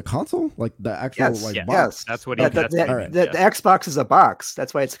Xbox, do you mean the console, like the actual Yes, like yeah, box? yes. That's what he. Okay. That's what he All means, right. The Xbox is a box.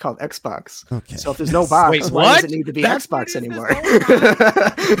 That's why it's called Xbox. Okay. So if there's no box, Wait, why does what? it need to be That's what Xbox it is this anymore? whole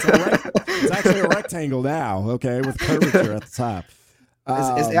It's actually a rectangle now. Okay, with curvature at the top.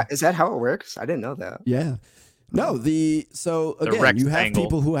 Is that how it works? I didn't know that. Yeah. No, so again, you have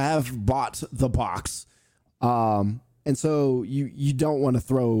people who have bought the box. And so you don't want to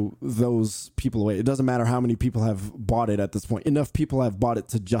throw those people away. It doesn't matter how many people have bought it at this point. Enough people have bought it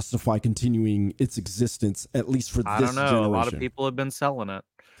to justify continuing its existence, at least for this generation. I don't know. A lot of people have been selling it.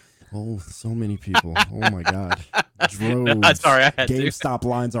 Oh, so many people. Oh my God. Droves. Sorry, I had to. GameStop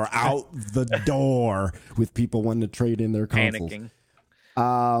lines are out the door with people wanting to trade in their consoles. Panicking.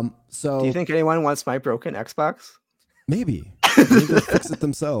 So Do you think anyone wants my broken Xbox? maybe they'll fix it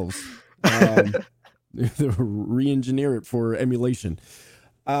themselves. They'll re-engineer it for emulation.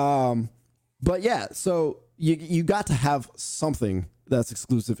 But yeah, so you got to have something that's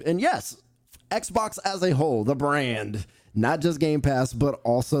exclusive. And yes, Xbox as a whole, the brand, not just Game Pass, but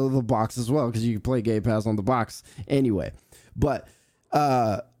also the box as well, because you can play Game Pass on the box anyway. But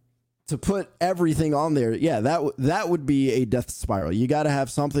to put everything on there, yeah, that would be a death spiral. You got to have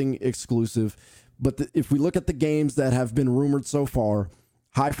something exclusive. But if we look at the games that have been rumored so far,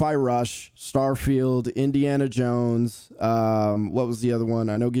 Hi-Fi Rush, Starfield, Indiana Jones. What was the other one?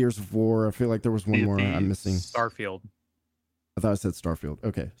 I know Gears of War. I feel like there was one more I'm missing. Starfield. I thought I said Starfield.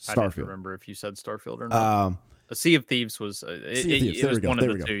 Okay, I don't Starfield. remember if you said Starfield or not. A Sea of Thieves was. It was one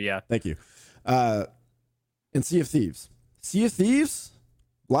of the two. Yeah. Thank you. And Sea of Thieves. Sea of Thieves,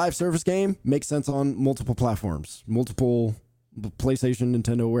 live service game, makes sense on multiple platforms, multiple PlayStation,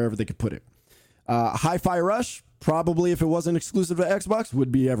 Nintendo, wherever they could put it. Hi-Fi Rush, probably if it wasn't exclusive to Xbox,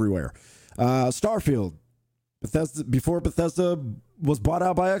 would be everywhere. Starfield, before Bethesda was bought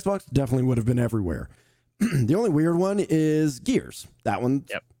out by Xbox, definitely would have been everywhere. The only weird one is Gears. That one.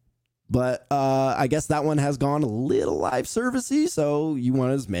 Yep. But I guess that one has gone a little live servicey, so you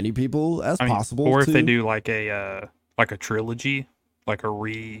want as many people as possible. Or if they do like a trilogy, like a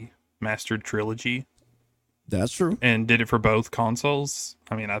remastered trilogy. That's true. And did it for both consoles.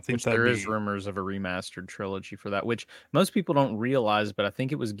 I mean, I think there is rumors of a remastered trilogy for that, which most people don't realize, but I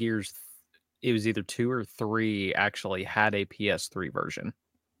think it was Gears. It was either 2 or 3 actually had a PS3 version.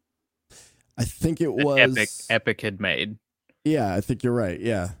 I think it was Epic had made. Yeah, I think you're right.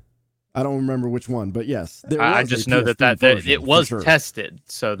 Yeah. I don't remember which one, but yes. I just know that it was tested.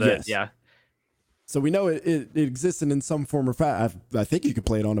 So that, yes. Yeah. So we know it existed in some form or fashion. I think you could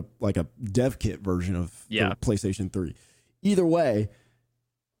play it on a dev kit version of the PlayStation 3. Either way,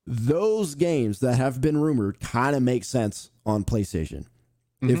 those games that have been rumored kind of make sense on PlayStation.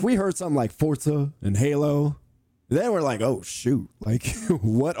 Mm-hmm. If we heard something like Forza and Halo, then we're like, oh shoot, like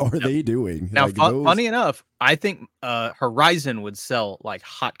what are they doing? Now, like, funny enough, I think Horizon would sell like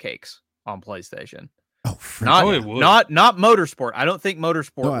hotcakes on PlayStation. Oh, not Motorsport. I don't think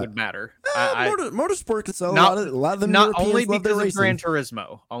Motorsport would matter. Motorsport could sell a lot of them. Not only because of Gran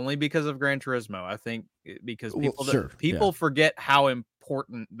Turismo. Only because of Gran Turismo. I think because people forget how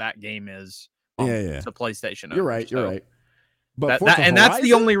important that game is. To PlayStation. You're right. You're right. But that's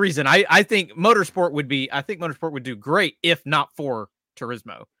the only reason I think Motorsport would be. I think Motorsport would do great if not for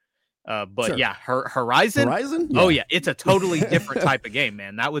Turismo. But yeah, Horizon. Yeah. Oh yeah, it's a totally different type of game,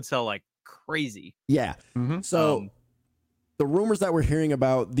 man. That would sell like crazy. Yeah. Mm-hmm. So the rumors that we're hearing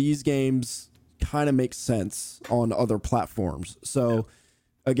about these games kind of make sense on other platforms. So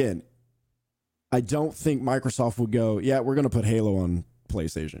again, I don't think Microsoft would go, yeah, we're going to put Halo on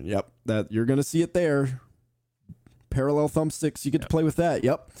PlayStation. Yep. That you're going to see it there. Parallel thumbsticks, you get to play with that.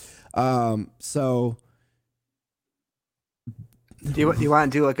 Yep. So do you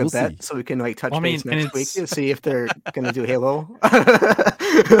want to do like a bet so we can like touch base next week to see if they're going to do Halo?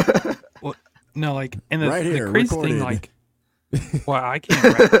 Well, no, like, and the crazy recorded. thing, like, well, I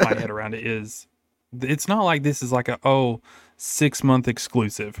can't wrap my head around it is, it's not like this is like 6-month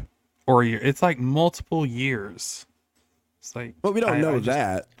exclusive or a year. It's like multiple years. It's like, but we don't know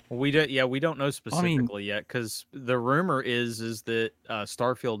that. We don't know specifically yet because the rumor is that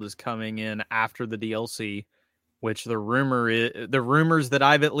Starfield is coming in after the DLC, which the rumors that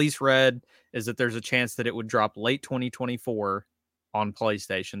I've at least read is that there's a chance that it would drop late 2024 on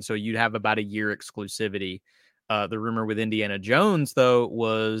PlayStation. So you'd have about a year exclusivity. The rumor with Indiana Jones, though,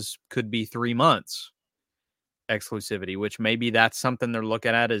 could be 3 months exclusivity, which maybe that's something they're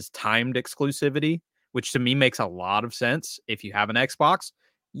looking at as timed exclusivity, which to me makes a lot of sense. If you have an Xbox,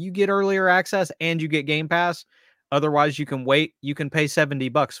 you get earlier access and you get Game Pass. Otherwise, you can wait. You can pay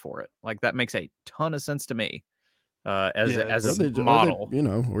 $70 for it. Like that makes a ton of sense to me. as a model.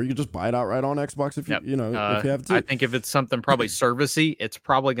 Or you could just buy it outright on Xbox if you if you have to. I think if it's something probably servicey, it's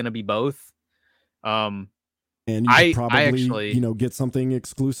probably going to be both. And you could probably actually, get something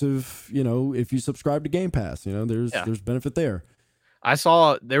exclusive, if you subscribe to Game Pass. There's benefit there. I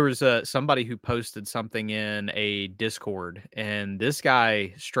saw there was somebody who posted something in a Discord, and this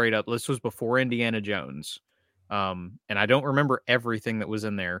guy straight up, this was before Indiana Jones. And I don't remember everything that was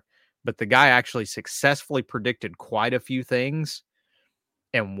in there, but the guy actually successfully predicted quite a few things.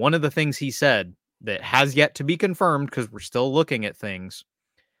 And one of the things he said that has yet to be confirmed, because we're still looking at things,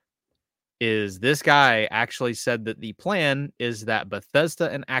 is this guy actually said that the plan is that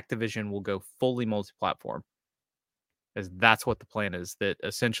Bethesda and Activision will go fully multi-platform. As that's what the plan is, that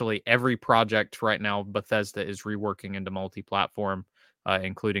essentially every project right now Bethesda is reworking into multi-platform,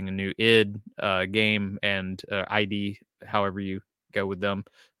 including a new id game and ID, however you go with them,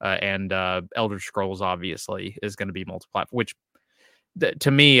 and Elder Scrolls obviously is going to be multi-platform, which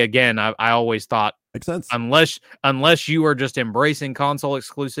to me, again, I always thought makes sense. Unless you are just embracing console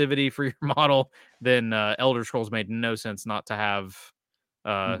exclusivity for your model, then Elder Scrolls made no sense not to have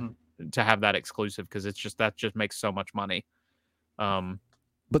to have that exclusive, because that just makes so much money.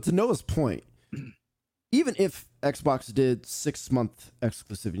 But to Noah's point, even if Xbox did 6-month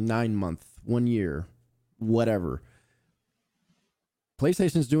exclusivity, 9-month, 1 year, whatever,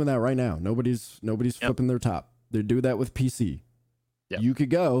 PlayStation's doing that right now. Nobody's flipping their top. They do that with PC. Yep. You could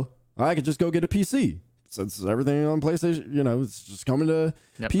go, I could just go get a PC. Since everything on PlayStation, it's just coming to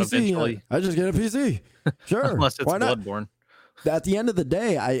PC. Eventually. I just get a PC. Sure. Unless it's Why not? Bloodborne. At the end of the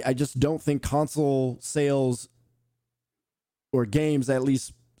day, I just don't think console sales or games, at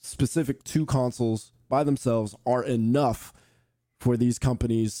least specific to consoles by themselves, are enough for these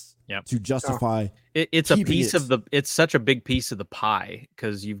companies to justify. It's a piece of it's such a big piece of the pie,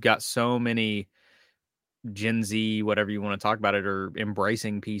 because you've got so many Gen Z, whatever you want to talk about it, are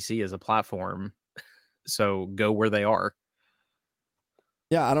embracing PC as a platform. So go where they are.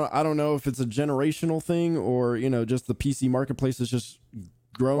 Yeah, I don't know if it's a generational thing or just the PC marketplace is just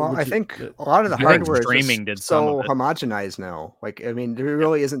growing. Well, I think a lot of the hardware is so homogenized now. Like, I mean, there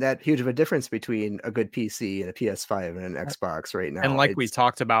really isn't that huge of a difference between a good PC and a PS5 and an Xbox right now. And like we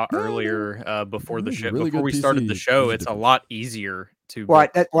talked about earlier, before the show, before we started the show, it's a lot easier to. Well,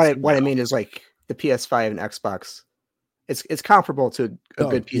 what I mean is, like, the PS5 and Xbox, it's comparable to a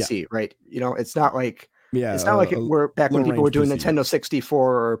good PC, right? It's not like. Yeah, it's not like we're back when people were doing PC. Nintendo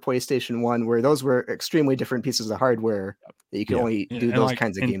 64 or PlayStation 1, where those were extremely different pieces of hardware that you could only do those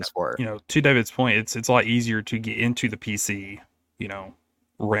kinds of games for. To David's point, it's a lot easier to get into the PC,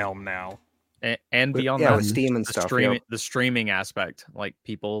 realm now. And beyond that, with Steam and stuff. The streaming aspect, like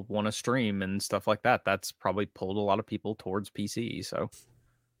people want to stream and stuff like that. That's probably pulled a lot of people towards PC. So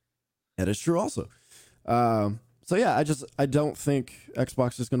that is true also. So yeah, I don't think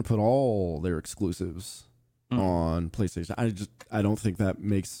Xbox is going to put all their exclusives on PlayStation. I don't think that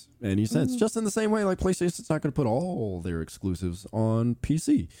makes any sense. Just in the same way, like PlayStation's not going to put all their exclusives on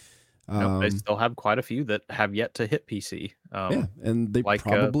PC. They still have quite a few that have yet to hit PC. And they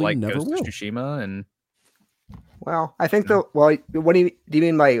probably never Ghost will. of Tsushima and. Well, I think what do you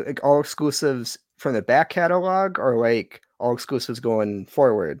mean by like all exclusives from the back catalog, or like all exclusives going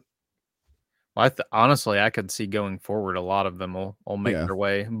forward? Well, honestly, I could see going forward, a lot of them will make their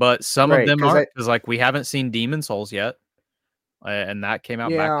way, but some of them aren't, because like we haven't seen Demon Souls yet, and that came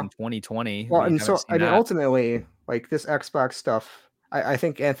out back in 2020. Well, and so I mean, ultimately, like this Xbox stuff, I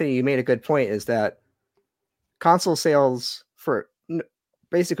think, Anthony, you made a good point, is that console sales for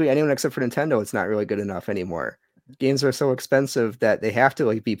basically anyone except for Nintendo, it's not really good enough anymore. Games are so expensive that they have to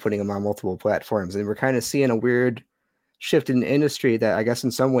like be putting them on multiple platforms, and we're kind of seeing a weird shift in the industry that I guess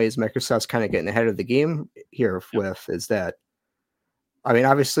in some ways Microsoft's kind of getting ahead of the game here with, is that, I mean,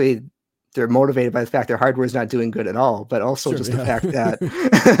 obviously they're motivated by the fact their hardware is not doing good at all, but also the fact that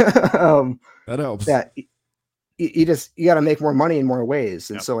that helps, that you got to make more money in more ways.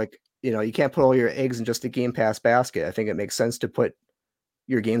 And so like, you can't put all your eggs in just a Game Pass basket. I think it makes sense to put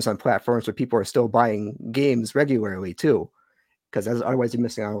your games on platforms where people are still buying games regularly too, because otherwise you're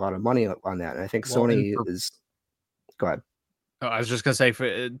missing out a lot of money on that. And I think Sony is. Go ahead. I was just going to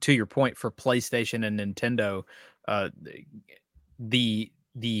say, to your point, for PlayStation and Nintendo, the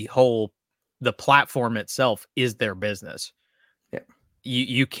platform itself is their business. Yeah.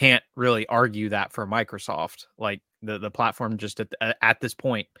 You can't really argue that for Microsoft. Like the platform just at this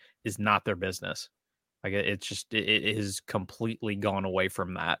point is not their business. Like it has completely gone away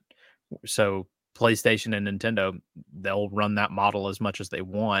from that. So PlayStation and Nintendo, they'll run that model as much as they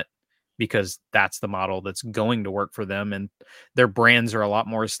want, because that's the model that's going to work for them, and their brands are a lot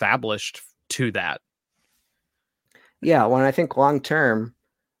more established to that. Yeah, when I think long term,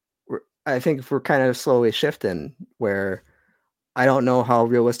 I think we're kind of slowly shifting where I don't know how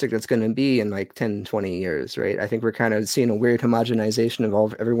realistic it's going to be in like 10, 20 years, right? I think we're kind of seeing a weird homogenization of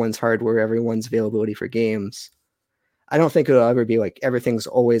all everyone's hardware, everyone's availability for games. I don't think it'll ever be like everything's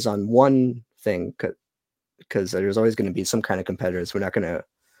always on one thing because there's always going to be some kind of competitors.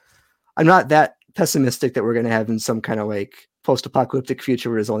 I'm not that pessimistic that we're going to have in some kind of like post-apocalyptic future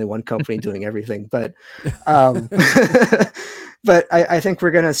where there's only one company doing everything. But, but I think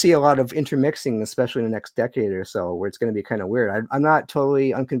we're going to see a lot of intermixing, especially in the next decade or so, where it's going to be kind of weird. I'm not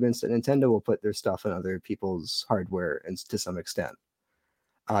totally unconvinced that Nintendo will put their stuff in other people's hardware and to some extent.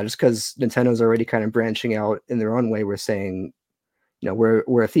 Just because Nintendo's already kind of branching out in their own way. We're saying,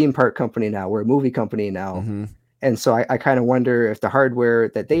 we're a theme park company now, we're a movie company now. Mm-hmm. And so I kind of wonder if the hardware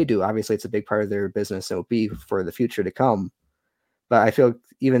that they do, obviously it's a big part of their business, and it'll be for the future to come. But I feel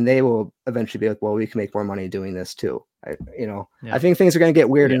even they will eventually be like, well, we can make more money doing this too. I think things are going to get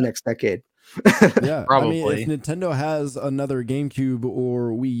weird in the next decade. Yeah, probably. I mean, if Nintendo has another GameCube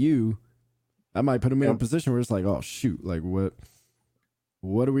or Wii U, I might put them in a position where it's like, oh shoot, like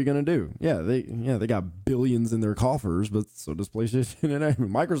what are we gonna do? They got billions in their coffers, but so does PlayStation and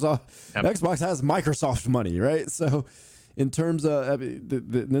Microsoft. Yep. Xbox has Microsoft money, right? So, in terms of the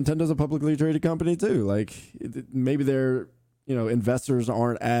Nintendo's a publicly traded company too. Like maybe their investors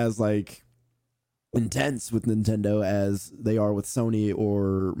aren't as like intense with Nintendo as they are with Sony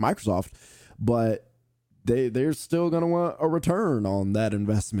or Microsoft, but they're still gonna want a return on that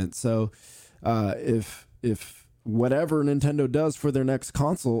investment. So, if whatever Nintendo does for their next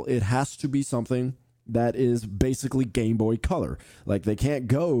console, it has to be something that is basically Game Boy Color. Like they can't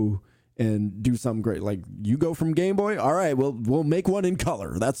go and do something great. Like you go from Game Boy, all right, we'll make one in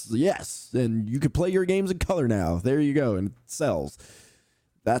color. That's yes, and you can play your games in color now. There you go, and it sells.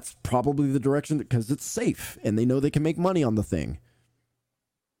 That's probably the direction because it's safe and they know they can make money on the thing.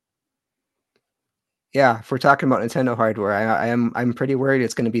 Yeah, if we're talking about Nintendo hardware, I'm pretty worried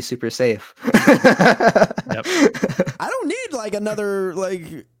it's going to be super safe. Yep. I don't need like another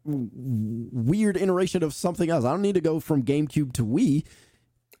like weird iteration of something else. I don't need to go from GameCube to Wii.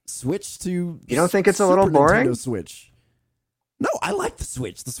 Switch to. You don't think it's Super a little boring? Nintendo Switch. No, I like the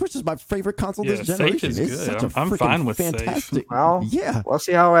Switch. The Switch is my favorite console this Safe generation. is It's good. such a I'm fine with fantastic. safe. Well, yeah. We'll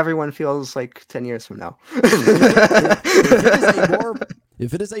see how everyone feels like 10 years from now.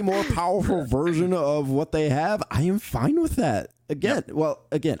 If it is a more powerful version of what they have, I am fine with that. Again,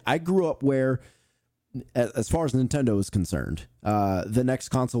 I grew up where, as far as Nintendo is concerned, the next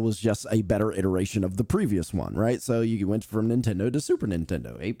console was just a better iteration of the previous one, right? So you went from Nintendo to Super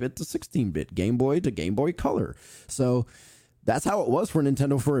Nintendo, 8-bit to 16-bit, Game Boy to Game Boy Color. So that's how it was for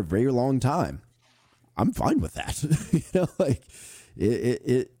Nintendo for a very long time. I'm fine with that.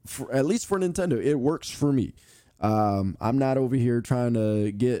 At least for Nintendo, it works for me. I'm not over here trying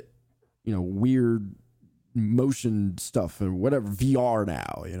to get, weird motion stuff or whatever VR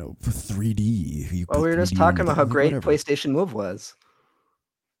now, 3D. Well, we were just talking about how great PlayStation Move was.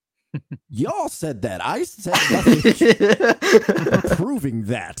 Y'all said that. I said nothing approving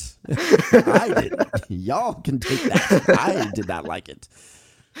that. I didn't. Y'all can take that. I did not like it.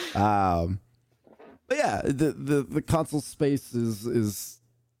 But yeah, the console space is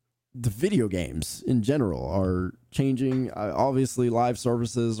the video games in general are changing. Obviously, live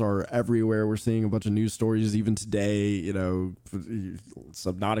services are everywhere. We're seeing a bunch of news stories even today.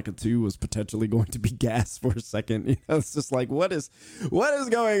 Subnautica 2 was potentially going to be gas for a second. It's just like, what is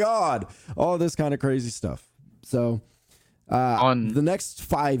going on? All this kind of crazy stuff. So the next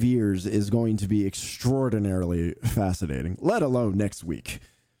 5 years is going to be extraordinarily fascinating, let alone next week.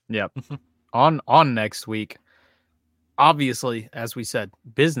 Yep. On next week, obviously, as we said,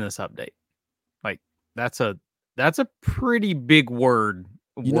 business update. Like that's a pretty big word.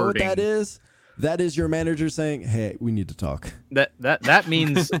 You know what that is? That is your manager saying, "Hey, we need to talk." That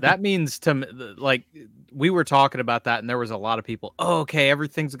means to like we were talking about that, and there was a lot of people. Oh, okay,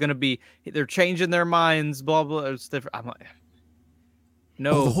 everything's gonna be. They're changing their minds. Blah blah. It's different. I'm like,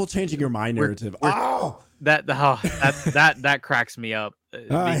 no, the whole changing your mind narrative. That cracks me up.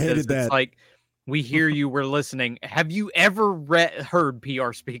 I hated that. It's like, we hear you, we're listening. Have you ever heard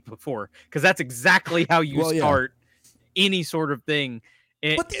PR speak before? Because that's exactly how you start any sort of thing.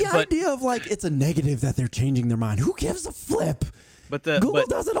 But the idea of like it's a negative that they're changing their mind. Who gives a flip? Google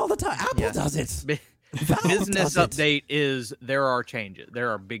does it all the time. Apple does it. Business update is there are changes. There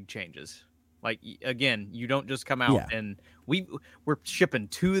are big changes. Like again, you don't just come out and we're shipping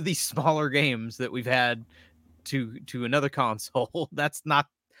 2 of these smaller games that we've had to another console. That's not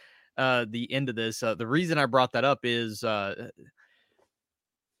the end of this. The reason I brought that up is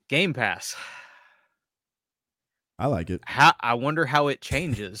Game Pass. I like it. I wonder how it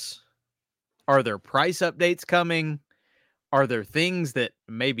changes. Are there price updates coming? Are there things that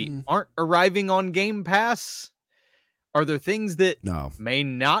maybe aren't arriving on Game Pass? Are there things that may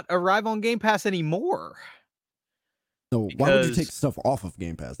not arrive on Game Pass anymore? No, why would you take stuff off of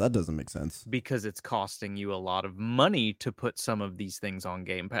Game Pass? That doesn't make sense. Because it's costing you a lot of money to put some of these things on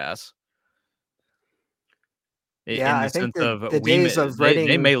Game Pass. Yeah, in the I think sense of the days of writing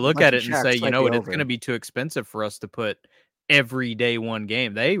they may look at it and say, checks you know might what, be it's going to over. be too expensive for us to put every day one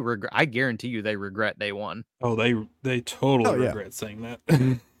game. I guarantee you they regret day one. Oh, they totally regret saying that.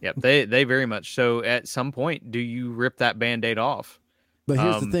 Yep, they very much so. At some point, do you rip that Band-Aid off? But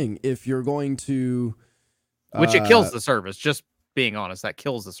here's the thing: if you're going to, which it kills the service. Just being honest, that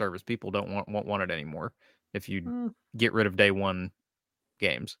kills the service. People don't want it anymore if you get rid of day one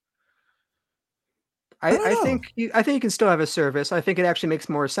games. I think you can still have a service. I think it actually makes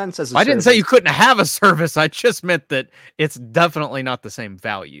more sense as a I service. didn't say you couldn't have a service. I just meant that it's definitely not the same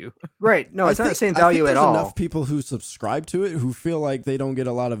value. Right. No, it's not the same value at all. There's enough people who subscribe to it who feel like they don't get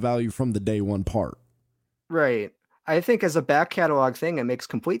a lot of value from the day one part. Right. I think as a back catalog thing, it makes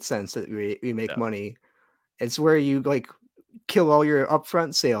complete sense that we make money. It's where you like kill all your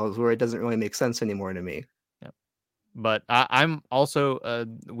upfront sales where it doesn't really make sense anymore to me. But I'm also,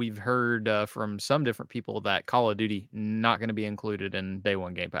 we've heard from some different people that Call of Duty not going to be included in day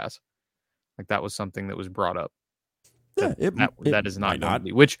one Game Pass. Like that was something that was brought up. Yeah, that is not going to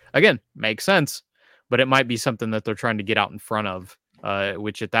be, which again makes sense, but it might be something that they're trying to get out in front of.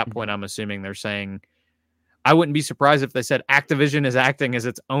 Which at that point, I'm assuming they're saying, I wouldn't be surprised if they said Activision is acting as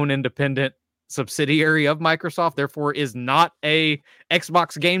its own independent subsidiary of Microsoft, therefore is not a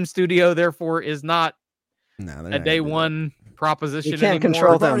Xbox game studio, therefore is not a day one proposition. You can't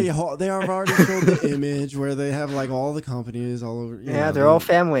anymore. control them. They have already showed the image where they have like all the companies all over. Yeah, they're all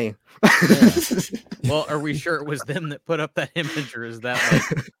family. Well, are we sure it was them that put up that image, or is that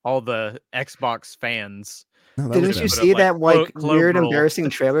like all the Xbox fans? No, Didn't you see that weird,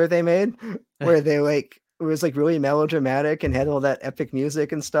 embarrassing trailer they made where they like it was like really melodramatic and had all that epic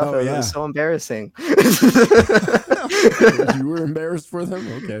music and stuff? It was so embarrassing. You were embarrassed for them?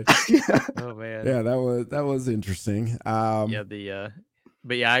 Okay. Oh man. Yeah, that was interesting.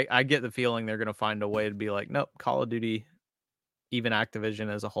 But yeah, I get the feeling they're gonna find a way to be like, nope, Call of Duty, even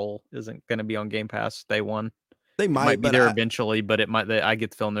Activision as a whole, isn't gonna be on Game Pass day one. They might be there eventually, but it might. I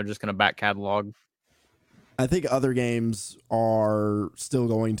get the feeling they're just gonna back catalog. I think other games are still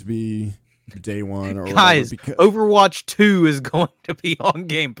going to be day one or guys. Overwatch 2 is going to be on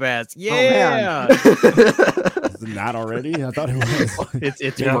Game Pass. Yeah, is it not already? I thought it was.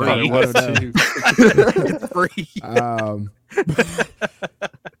 It's free. It's free.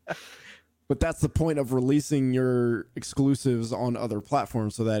 But that's the point of releasing your exclusives on other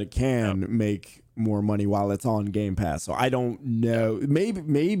platforms so that it can make more money while it's on Game Pass. So I don't know.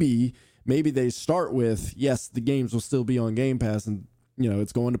 Maybe they start with, yes, the games will still be on Game Pass and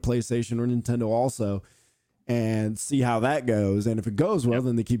it's going to PlayStation or Nintendo also, and see how that goes. And if it goes well,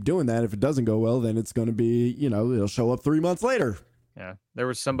 then they keep doing that. If it doesn't go well, then it's going to be, it'll show up 3 months later. Yeah. There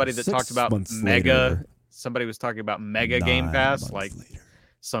was somebody that talked about Mega. Somebody was talking about Mega Game Pass, like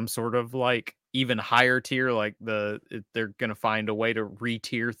some sort of like even higher tier, like they're going to find a way to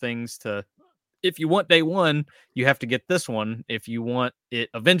re-tier things to, if you want day one, you have to get this one. If you want it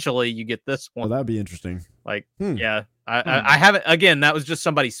eventually, you get this one. Well, that'd be interesting. Like, I haven't, again, that was just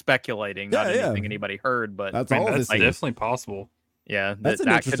somebody speculating, not anything anybody heard, but that's definitely possible. Yeah. That's an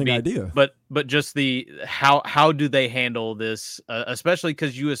interesting idea. But just how do they handle this? Especially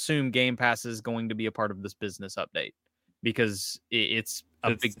because you assume Game Pass is going to be a part of this business update because it's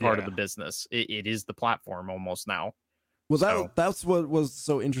a big part of the business. It is the platform almost now. Well, that's what was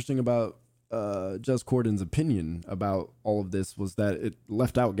so interesting about Jez Corden's opinion about all of this was that it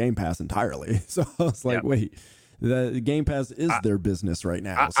left out Game Pass entirely. So I was like, wait, the Game Pass is their business right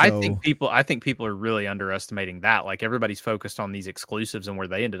now. I think people are really underestimating that. Like everybody's focused on these exclusives and where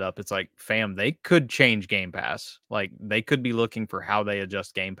they ended up. It's like, fam, they could change Game Pass. Like they could be looking for how they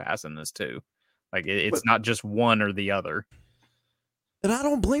adjust Game Pass in this too. Like it's not just one or the other. And I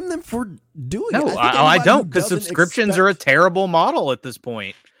don't blame them for doing it. No, I don't, because subscriptions are a terrible model at this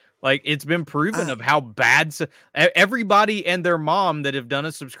point. Like it's been proven of how bad everybody and their mom that have done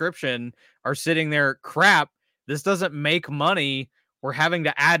a subscription are sitting there. Crap, this doesn't make money. We're having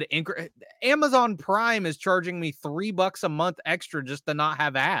to add Amazon Prime is charging me $3 a month extra just to not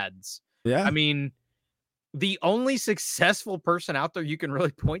have ads. Yeah, I mean, the only successful person out there you can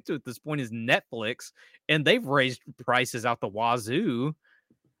really point to at this point is Netflix, and they've raised prices out the wazoo.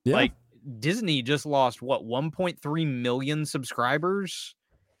 Yeah. Like Disney just lost 1.3 million subscribers.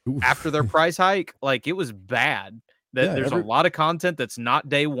 after their price hike, like it was bad. That there's a lot of content that's not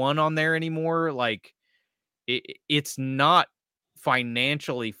day one on there anymore. Like it's not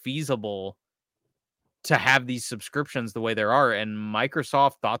financially feasible to have these subscriptions the way there are. And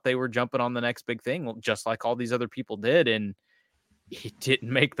Microsoft thought they were jumping on the next big thing, just like all these other people did. And it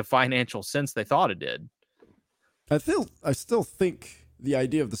didn't make the financial sense they thought it did. I still think the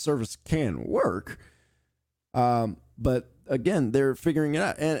idea of the service can work. But again, they're figuring it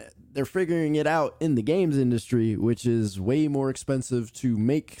out, and they're figuring it out in the games industry, which is way more expensive to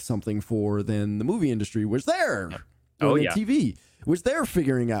make something for than the movie industry, which TV, which they're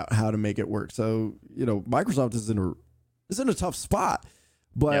figuring out how to make it work. So, Microsoft is in a tough spot,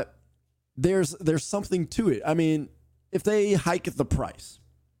 but there's something to it. I mean, if they hike the price,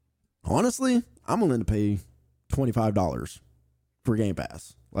 honestly, I'm willing to pay $25 for Game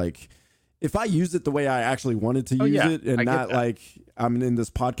Pass. Like, if I used it the way I actually wanted to use it, and not like I'm in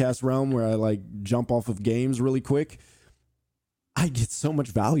this podcast realm where I like jump off of games really quick, I get so much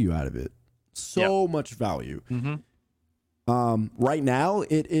value out of it. So much value. Mm-hmm. Right now,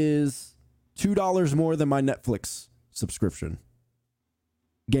 it is $2 more than my Netflix subscription.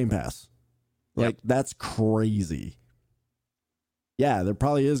 Game Pass. Like, that's crazy. Yeah, there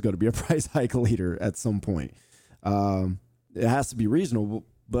probably is going to be a price hike later at some point. It has to be reasonable,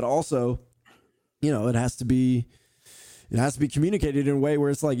 but also, it has to be communicated in a way where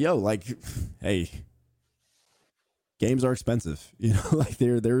it's like, hey, games are expensive. Like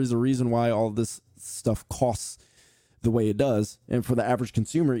there is a reason why all this stuff costs the way it does. And for the average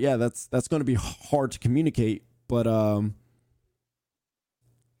consumer, that's going to be hard to communicate, but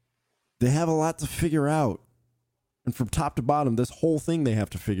they have a lot to figure out. And from top to bottom, this whole thing they have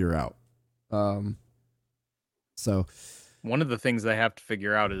to figure out. So one of the things they have to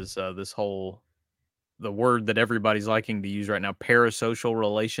figure out is the word that everybody's liking to use right now, parasocial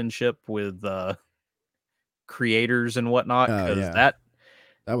relationship with creators and whatnot. Because that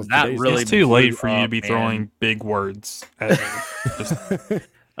really it's too late for you to be throwing big words at me. Just,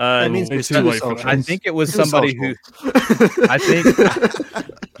 that means it's too late for I think it was somebody who I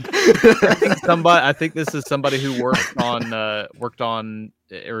think this is somebody who worked on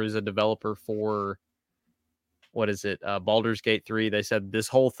or is a developer for, what is it? Baldur's Gate 3. They said this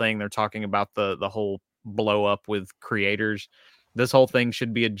whole thing, they're talking about the whole blow up with creators. This whole thing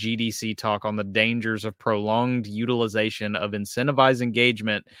should be a GDC talk on the dangers of prolonged utilization of incentivized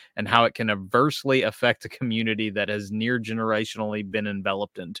engagement and how it can adversely affect a community that has near generationally been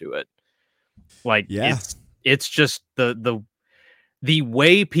enveloped into it. Like, it's just the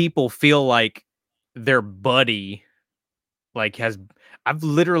way people feel like their buddy, like, I've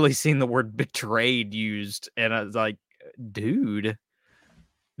literally seen the word betrayed used, and I was like, dude,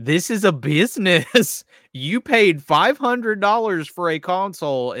 this is a business. You paid $500 for a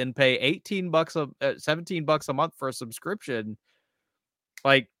console and pay $17 a month for a subscription.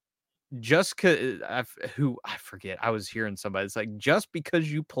 Like, just I forget. I was hearing somebody. It's like, just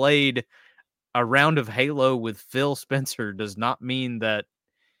because you played a round of Halo with Phil Spencer does not mean that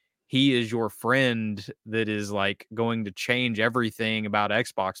he is your friend that is like going to change everything about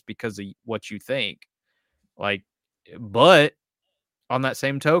Xbox because of what you think. Like, but on that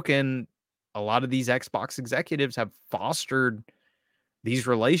same token, a lot of these Xbox executives have fostered these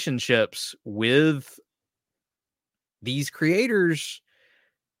relationships with these creators,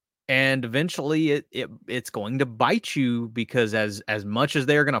 and eventually it's going to bite you, because as much as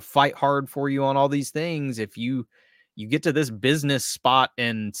they're going to fight hard for you on all these things, if you get to this business spot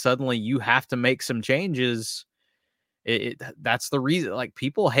and suddenly you have to make some changes, that's the reason. Like,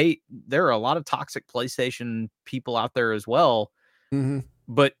 people hate. There are a lot of toxic PlayStation people out there as well. Mm-hmm.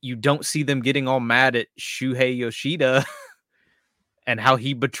 But you don't see them getting all mad at Shuhei Yoshida and how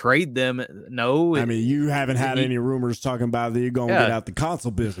he betrayed them. No. I mean, you haven't had any rumors talking about that you're going to get out the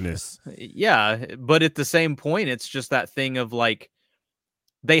console business. Yeah. But at the same point, it's just that thing of like,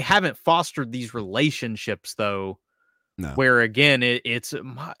 they haven't fostered these relationships, though. No. Where, again, it's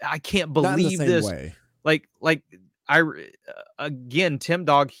I can't believe this. Way. Like, again, Tim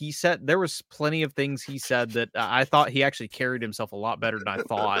Dog, he said there was plenty of things he said that I thought he actually carried himself a lot better than I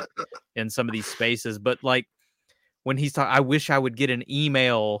thought in some of these spaces. But like, when he's talking, I wish I would get an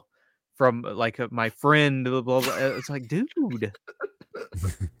email from like my friend. Blah, blah, blah. It's like, dude,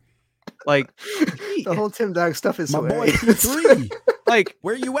 like the whole Tim Dog stuff is my so boy P3. Like,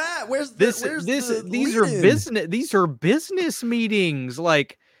 where you at? Where's these are business. These are business meetings.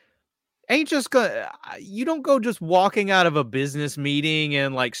 Like, ain't just you don't go just walking out of a business meeting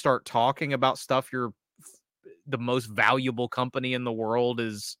and like start talking about stuff the most valuable company in the world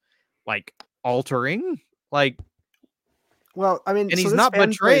is like altering. Like, Well, I mean, and so he's this not fanboy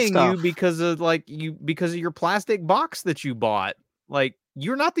betraying you stuff- because of your plastic box that you bought. Like,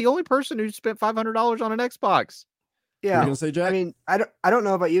 you're not the only person who spent $500 on an Xbox. What Yeah, are you gonna say, Jack? I mean, I don't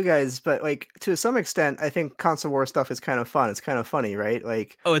know about you guys, but like to some extent, I think console war stuff is kind of fun. It's kind of funny, right?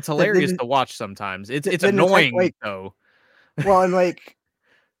 Like, Oh, it's hilarious to watch sometimes. It's the annoying though. Well, and like,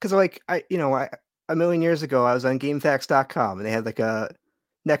 because like a million years ago, I was on GameFAQs.com, and they had like a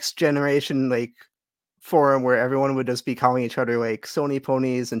next generation like forum where everyone would just be calling each other like Sony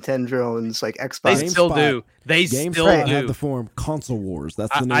ponies and Tendrones, like Xbox. They still do. They GameSpot still had do. the forum Console Wars.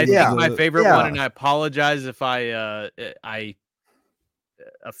 That's the name. I of think the, my favorite yeah. one, and I apologize if I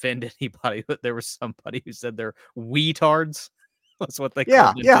offend anybody, but there was somebody who said they're weetards. That's what they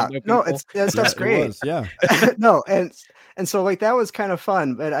call Nintendo No, people. that stuff's great. Yeah. No, and so like that was kind of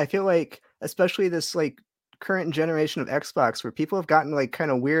fun, but I feel like especially this like current generation of Xbox where people have gotten like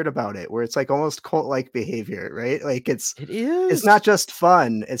kind of weird about it, where it's like almost cult-like behavior, right? Like It is. it's not just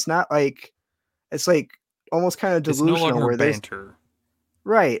fun. It's not like it's like almost kind of delusional. It's no longer where banter.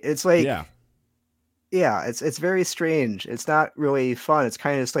 Right. It's like Yeah. it's very strange. It's not really fun. It's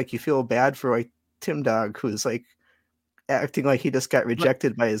kind of just like you feel bad for like Tim Dog, who's like acting like he just got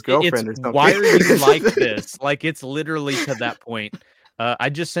rejected by his girlfriend or something. Why are you like this? Like, it's literally to that point. I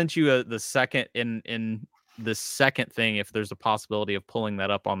just sent you the second in the second thing. If there's a possibility of pulling that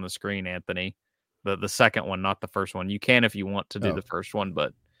up on the screen, Anthony, the second one, not the first one. You can if you want to do the first one,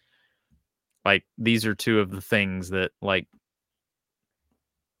 but like these are two of the things that like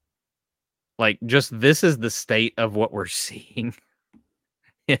just this is the state of what we're seeing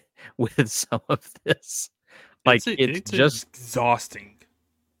with some of this. Like it's just exhausting.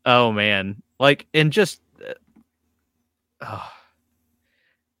 Oh man, like and just,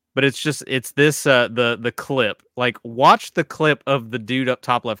 but it's this the clip. Like watch the clip of the dude up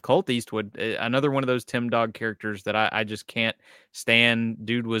top left, Colt Eastwood, another one of those Tim Dog characters that I just can't stand.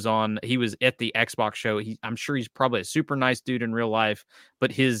 Dude he was at the Xbox show. I'm sure he's probably a super nice dude in real life,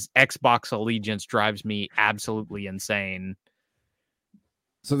 but his Xbox allegiance drives me absolutely insane.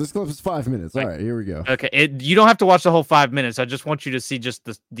 So this clip is 5 minutes. All right, here we go. Okay, you don't have to watch the whole 5 minutes. I just want you to see just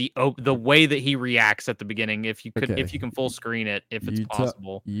the way that he reacts at the beginning. If you could, if you can full screen it, if it's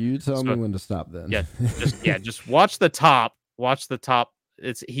possible. You tell me when to stop. Then. Just watch the top. Watch the top.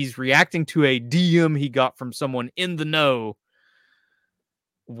 He's reacting to a DM he got from someone in the know.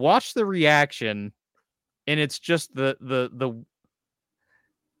 Watch the reaction, and it's just the.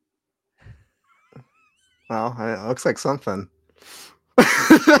 Well, it looks like something.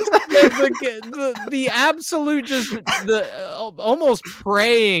 the absolute just almost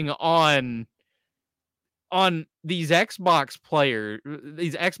preying on these Xbox players,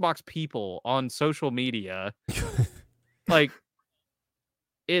 these Xbox people on social media. Like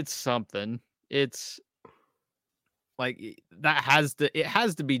it's something. It's like it has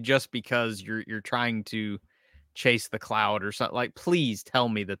to be just because you're trying to chase the cloud or something. Like please tell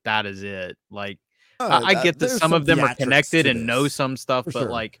me that is it. Like I get that some of them are connected and know some stuff,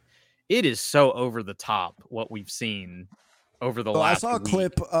 but like it is so over the top what we've seen over the last. I saw a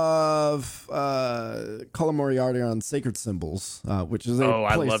clip of Colin Moriarty on Sacred Symbols, which is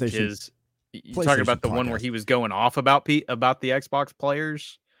I loved his. You talking about the one where he was going off about the Xbox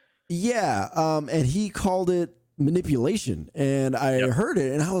players? Yeah, and he called it manipulation, and I heard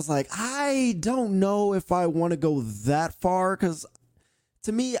it, and I was like, I don't know if I want to go that far because.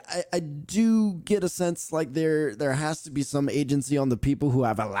 To me, I do get a sense like there has to be some agency on the people who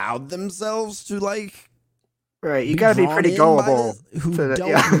have allowed themselves to like. Right, you gotta be pretty gullible. Who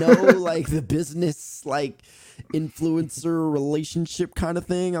don't know like the business like influencer relationship kind of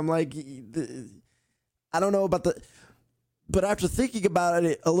thing. I'm like, I don't know about but after thinking about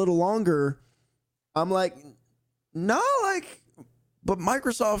it a little longer, I'm like, no, like, but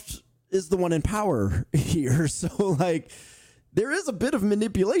Microsoft is the one in power here, so like. There is a bit of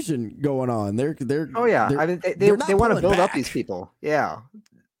manipulation going on. They're I mean, they want to build up these people. Yeah.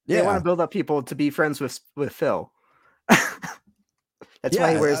 They want to build up people to be friends with Phil. That's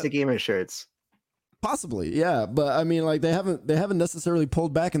why he wears the gamer shirts. Possibly, yeah. But I mean, like they haven't necessarily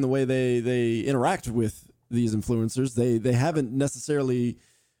pulled back in the way they interact with these influencers. They haven't necessarily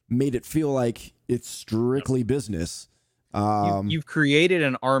made it feel like it's strictly business. You've created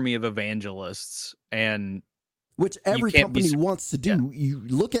an army of evangelists and. Which every company wants to do. Yeah. You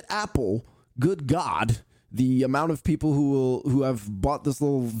look at Apple, good God, the amount of people who have bought this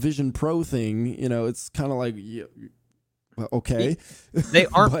little Vision Pro thing, it's kind of like, okay. They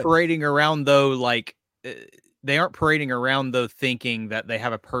aren't parading around though, thinking that they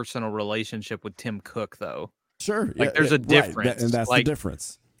have a personal relationship with Tim Cook though. Sure. Like there's a difference. Right. And that's the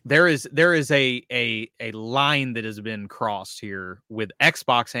difference. there is a line that has been crossed here with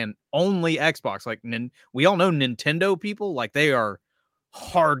Xbox and only Xbox. Like we all know Nintendo people, like they are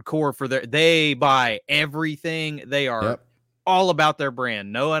hardcore for they buy everything. They are all about their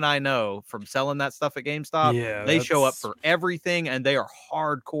brand. Noah and I know from selling that stuff at GameStop. Yeah, they show up for everything and they are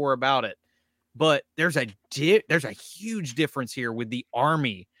hardcore about it. But there's a huge difference here with the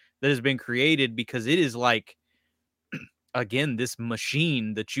army that has been created, because it is like, again, this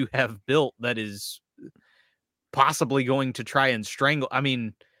machine that you have built that is possibly going to try and strangle. I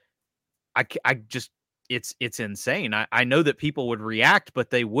mean, I just, it's insane. I know that people would react, but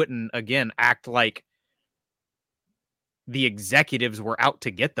they wouldn't, again, act like the executives were out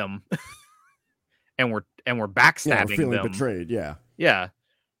to get them and we're backstabbing we're feeling them. Betrayed. Yeah. Yeah.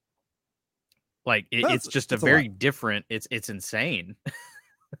 Like it's just a very different, it's insane.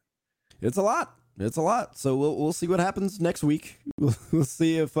 It's a lot. It's a lot. So we'll see what happens next week. We'll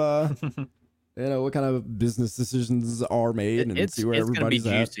see if what kind of business decisions are made and see where everybody's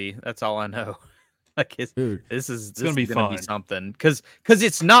at. It's gonna be juicy. That's all I know. Like this is gonna be something, because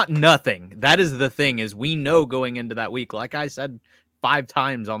it's not nothing. That is the thing, is we know going into that week, like I said 5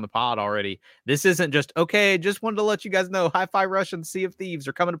 times on the pod already, this isn't just okay. Just wanted to let you guys know, Hi-Fi Rush and Sea of Thieves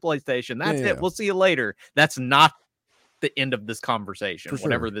are coming to PlayStation. That's it. We'll see you later. That's not the end of this conversation.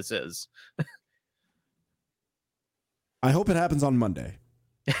 Whatever this is. I hope it happens on Monday.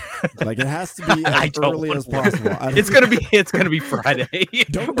 Like, it has to be as early as possible. It's gonna be Friday.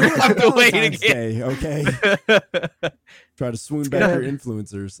 Don't do it on Valentine's Day, okay? Try to swoon back your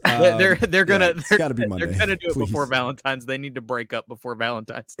influencers. They're gonna be Monday. They're gonna do it before Valentine's. They need to break up before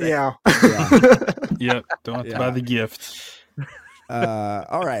Valentine's Day. Yeah. Yep. Don't have to buy the gift.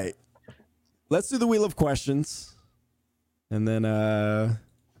 All right. Let's do the wheel of questions, and then I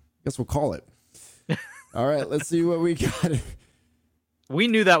guess we'll call it. All right. Let's see what we got. We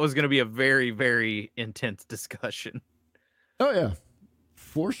knew that was going to be a very, very intense discussion. Oh, yeah.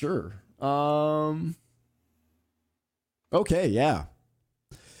 For sure. Okay, yeah.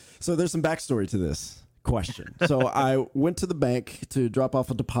 So there's some backstory to this question. So I went to the bank to drop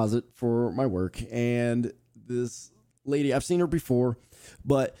off a deposit for my work, and this lady, I've seen her before,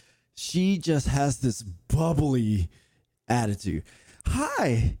 but she just has this bubbly attitude.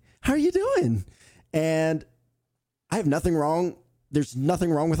 Hi, how are you doing? And I have nothing wrong. There's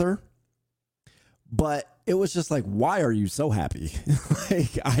nothing wrong with her, but it was just like, why are you so happy?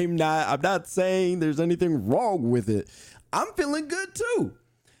 Like, I'm not saying there's anything wrong with it. I'm feeling good too.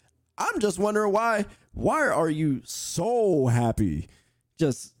 I'm just wondering why are you so happy?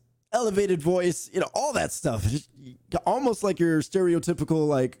 Just elevated voice, all that stuff. Just, almost like your stereotypical,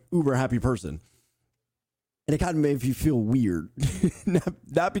 like, uber happy person. And it kind of made me feel weird.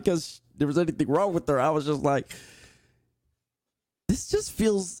 Not because there was anything wrong with her. I was just like, this just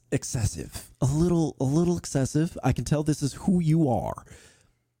feels excessive, a little excessive. I can tell this is who you are.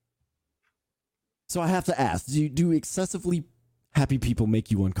 So I have to ask, do excessively happy people make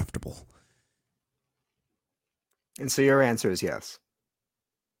you uncomfortable? And so your answer is yes.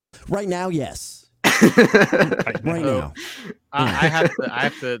 Right now, yes. Right now. I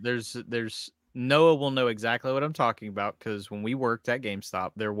have to, there's Noah will know exactly what I'm talking about, because when we worked at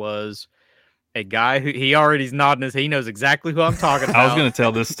GameStop, there was a guy who he already's nodding his head. He knows exactly who I'm talking about. I was going to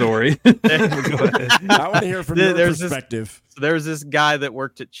tell this story. I want to hear from your perspective. There's this guy that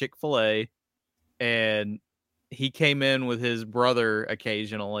worked at Chick-fil-A, and he came in with his brother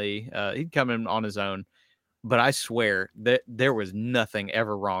occasionally. He'd come in on his own, but I swear that there was nothing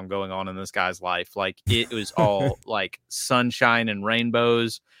ever wrong going on in this guy's life. Like, it was all like sunshine and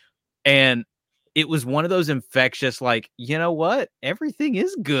rainbows. And it was one of those infectious, like, you know what? Everything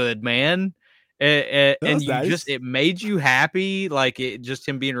is good, man. And you nice. It made you happy, like, it just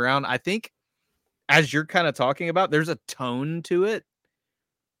him being around. I think, as you're kind of talking about, there's a tone to it,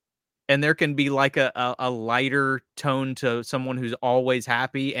 and there can be like a lighter tone to someone who's always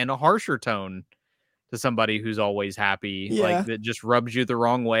happy, and a harsher tone to somebody who's always happy, like, that just rubs you the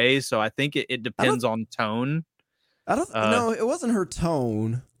wrong way. So I think it depends on tone. I don't know. It wasn't her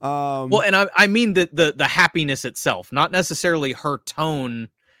tone. Well, and I mean the happiness itself, not necessarily her tone.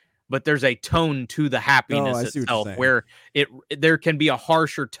 But there's a tone to the happiness itself, where there can be a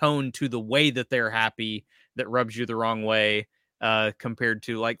harsher tone to the way that they're happy that rubs you the wrong way, compared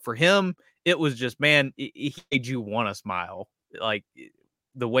to, like, for him, it was just, man, he made you want to smile, like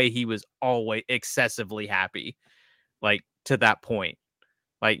the way he was always excessively happy, like, to that point.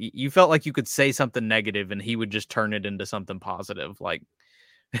 Like, you felt like you could say something negative and he would just turn it into something positive. Like,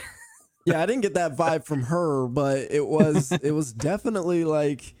 yeah, I didn't get that vibe from her, but it was definitely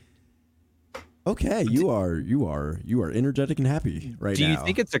like, Okay, you are energetic and happy right now. Do you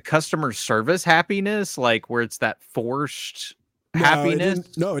think it's a customer service happiness, like where it's that forced happiness?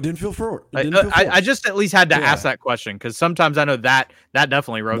 It didn't feel forced. I just at least had to ask that question because sometimes I know that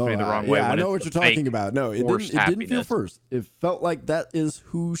definitely rubs me the wrong way. Yeah, I know what you're talking about. No, it didn't feel forced. It felt like that is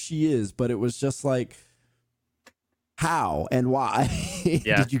who she is, but it was just like, how and why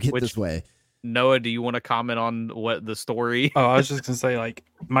did you get this way? Noah, do you want to comment on what the story? Oh, I was just gonna say, like,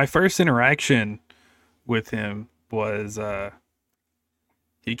 my first interaction with him was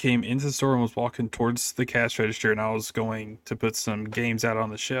he came into the store and was walking towards the cash register, and I was going to put some games out on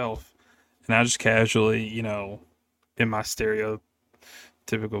the shelf, and I just casually, you know, in my stereotypical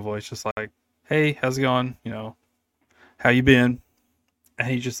voice, just like, "Hey, how's it going? You know, how you been?" And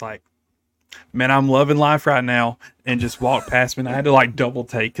he just like, "Man, I'm loving life right now," and just walked past me, and I had to like double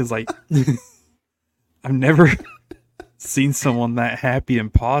take because like I've never seen someone that happy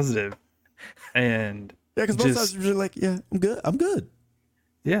and positive. And yeah, because most times you're like, "Yeah, I'm good."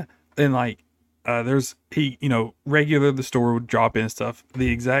 Yeah, and like, he, you know, regular the store would drop in stuff the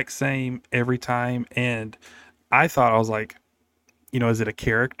exact same every time, and I thought, I was like, you know, is it a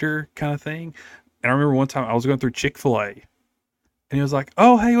character kind of thing? And I remember one time I was going through Chick-fil-A, and he was like,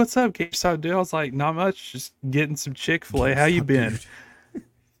 "Oh, hey, what's up? Can you stop doing?" I was like, "Not much, just getting some Chick-fil-A. How you been?"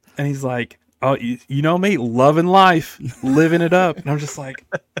 And he's like, "Oh, you know me, loving life, living it up." And I'm just like,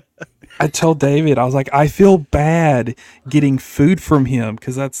 I told David, I was like, I feel bad getting food from him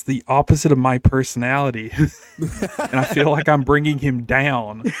because that's the opposite of my personality. And I feel like I'm bringing him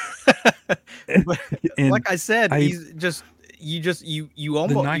down. And like I said, you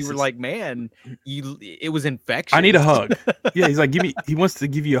almost, you were like, man, it was infectious. I need a hug. Yeah, he's like, he wants to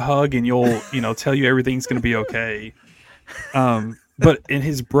give you a hug and you'll, you know, tell you everything's going to be okay. But and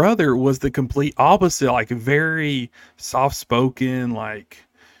his brother was the complete opposite, like very soft-spoken, like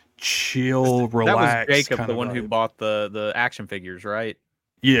chill, relaxed. That was Jacob, the one vibe. Who bought the action figures, right?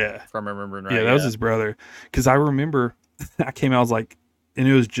 Yeah, if I'm remembering right. Yeah, that was his brother. Because I remember I came out, I was like, and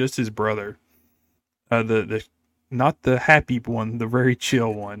it was just his brother. The not the happy one, the very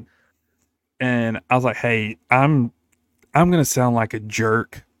chill one. And I was like, hey, I'm gonna sound like a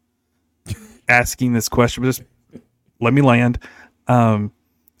jerk asking this question, but just let me land.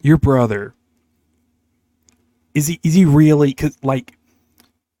 Your brother, is he really? Cause like,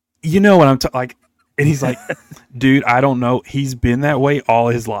 you know what I'm like, and he's like, dude, I don't know. He's been that way all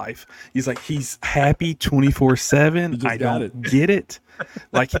his life. He's like, he's happy 24/7. I don't get it.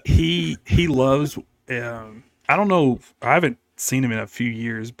 Like he loves. I don't know. I haven't seen him in a few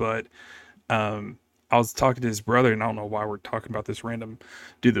years, but I was talking to his brother, and I don't know why we're talking about this random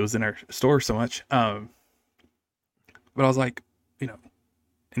dude that was in our store so much. But I was like, you know,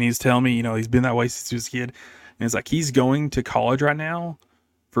 and he's telling me, you know, he's been that way since he was a kid. And it's like, he's going to college right now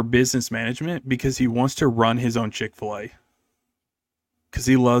for business management because he wants to run his own Chick-fil-A. Because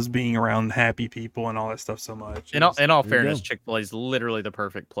he loves being around happy people and all that stuff so much. In all fairness, Chick-fil-A is literally the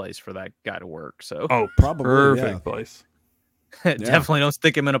perfect place for that guy to work. So probably perfect place. Definitely don't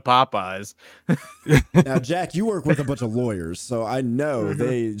stick him in a Popeyes. Now, Jack, you work with a bunch of lawyers, so I know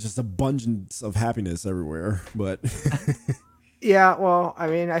they just abundance of happiness everywhere. But yeah, well, I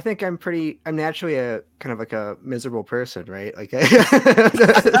mean, I think I'm naturally a kind of like a miserable person, right? Like, that's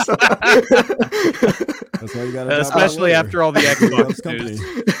why you got to, especially after all the Xbox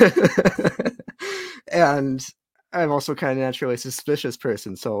news. And I'm also kind of naturally a suspicious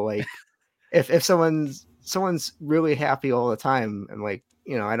person. So, like, if someone's really happy all the time, and like,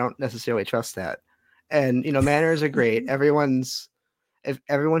 you know, I don't necessarily trust that. And you know, manners are great. Everyone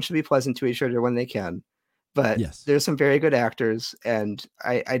should be pleasant to each other when they can. But there's some very good actors, and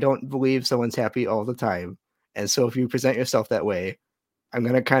I don't believe someone's happy all the time. And so if you present yourself that way, I'm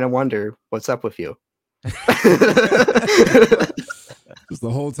going to kind of wonder what's up with you. Just the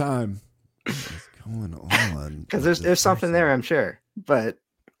whole time. What's going on? Because there's something there, I'm sure. But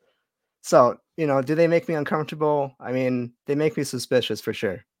so, you know, do they make me uncomfortable? I mean, they make me suspicious for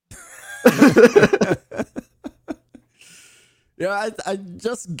sure. Yeah, I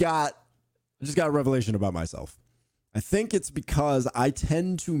just got a revelation about myself. I think it's because I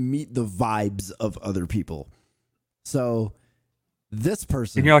tend to meet the vibes of other people. So this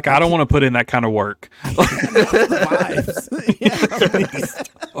person, and you're like, I don't want to put in that kind of work.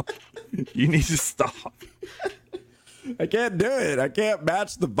 You need to stop. I can't do it. I can't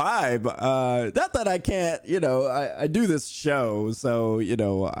match the vibe. Not that I can't, you know, I do this show. So, you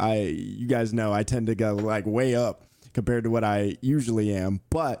know, you guys know I tend to go like way up compared to what I usually am.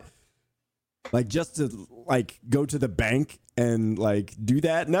 But like, just to like go to the bank and like do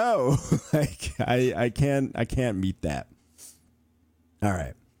that, no. Like I can't meet that. All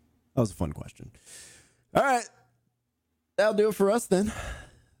right. That was a fun question. All right. That'll do it for us then.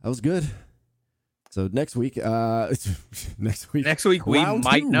 That was good. So next week, next week we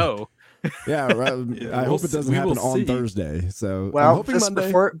might know. Yeah, I hope it doesn't happen on Thursday. So well, I'm hoping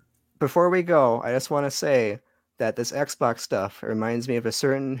Monday. Before we go, I just want to say that this Xbox stuff reminds me of a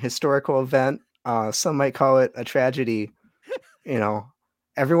certain historical event. Some might call it a tragedy. You know,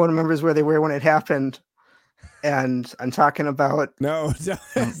 everyone remembers where they were when it happened. And I'm talking about no. I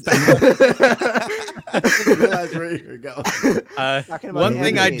didn't realize where you were going. One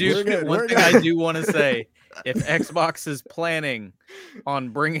thing I do want to say: if Xbox is planning on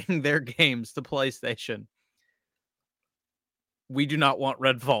bringing their games to PlayStation, we do not want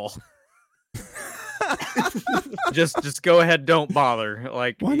Redfall. just go ahead, don't bother.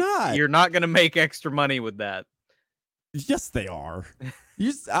 Like, why not? You're not going to make extra money with that. Yes, they are.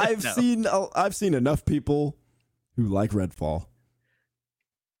 I've seen enough people who like Redfall.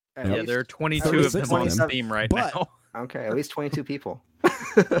 Yeah, there are 22 of them on Steam right now. Okay, at least 22 people.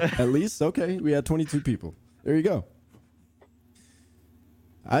 At least, okay, we had 22 people. There you go.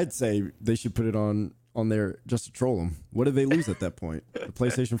 I'd say they should put it on there just to troll them. What did they lose at that point? The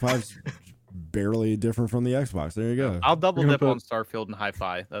PlayStation 5's barely different from the Xbox. There you go. I'll double dip on Starfield and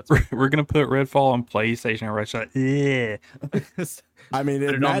Hi-Fi. We're gonna put Redfall on PlayStation and Russia. Yeah. I mean,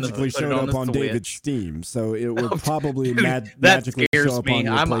 it magically showed up on David's Steam, so it would probably magically show up on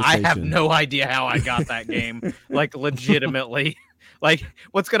your PlayStation. I have no idea how I got that game. Like, legitimately. Like,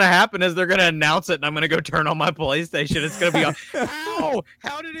 what's going to happen is they're going to announce it, and I'm going to go turn on my PlayStation. It's going to be like, ow,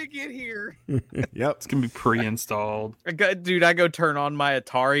 how did it get here? Yep. It's going to be pre-installed. Dude, I go turn on my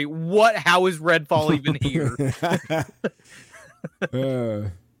Atari. How is Redfall even here?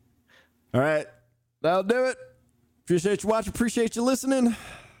 All right. That'll do it. Appreciate you watching. Appreciate you listening.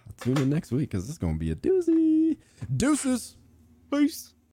 Tune in next week because it's going to be a doozy. Deuces. Peace.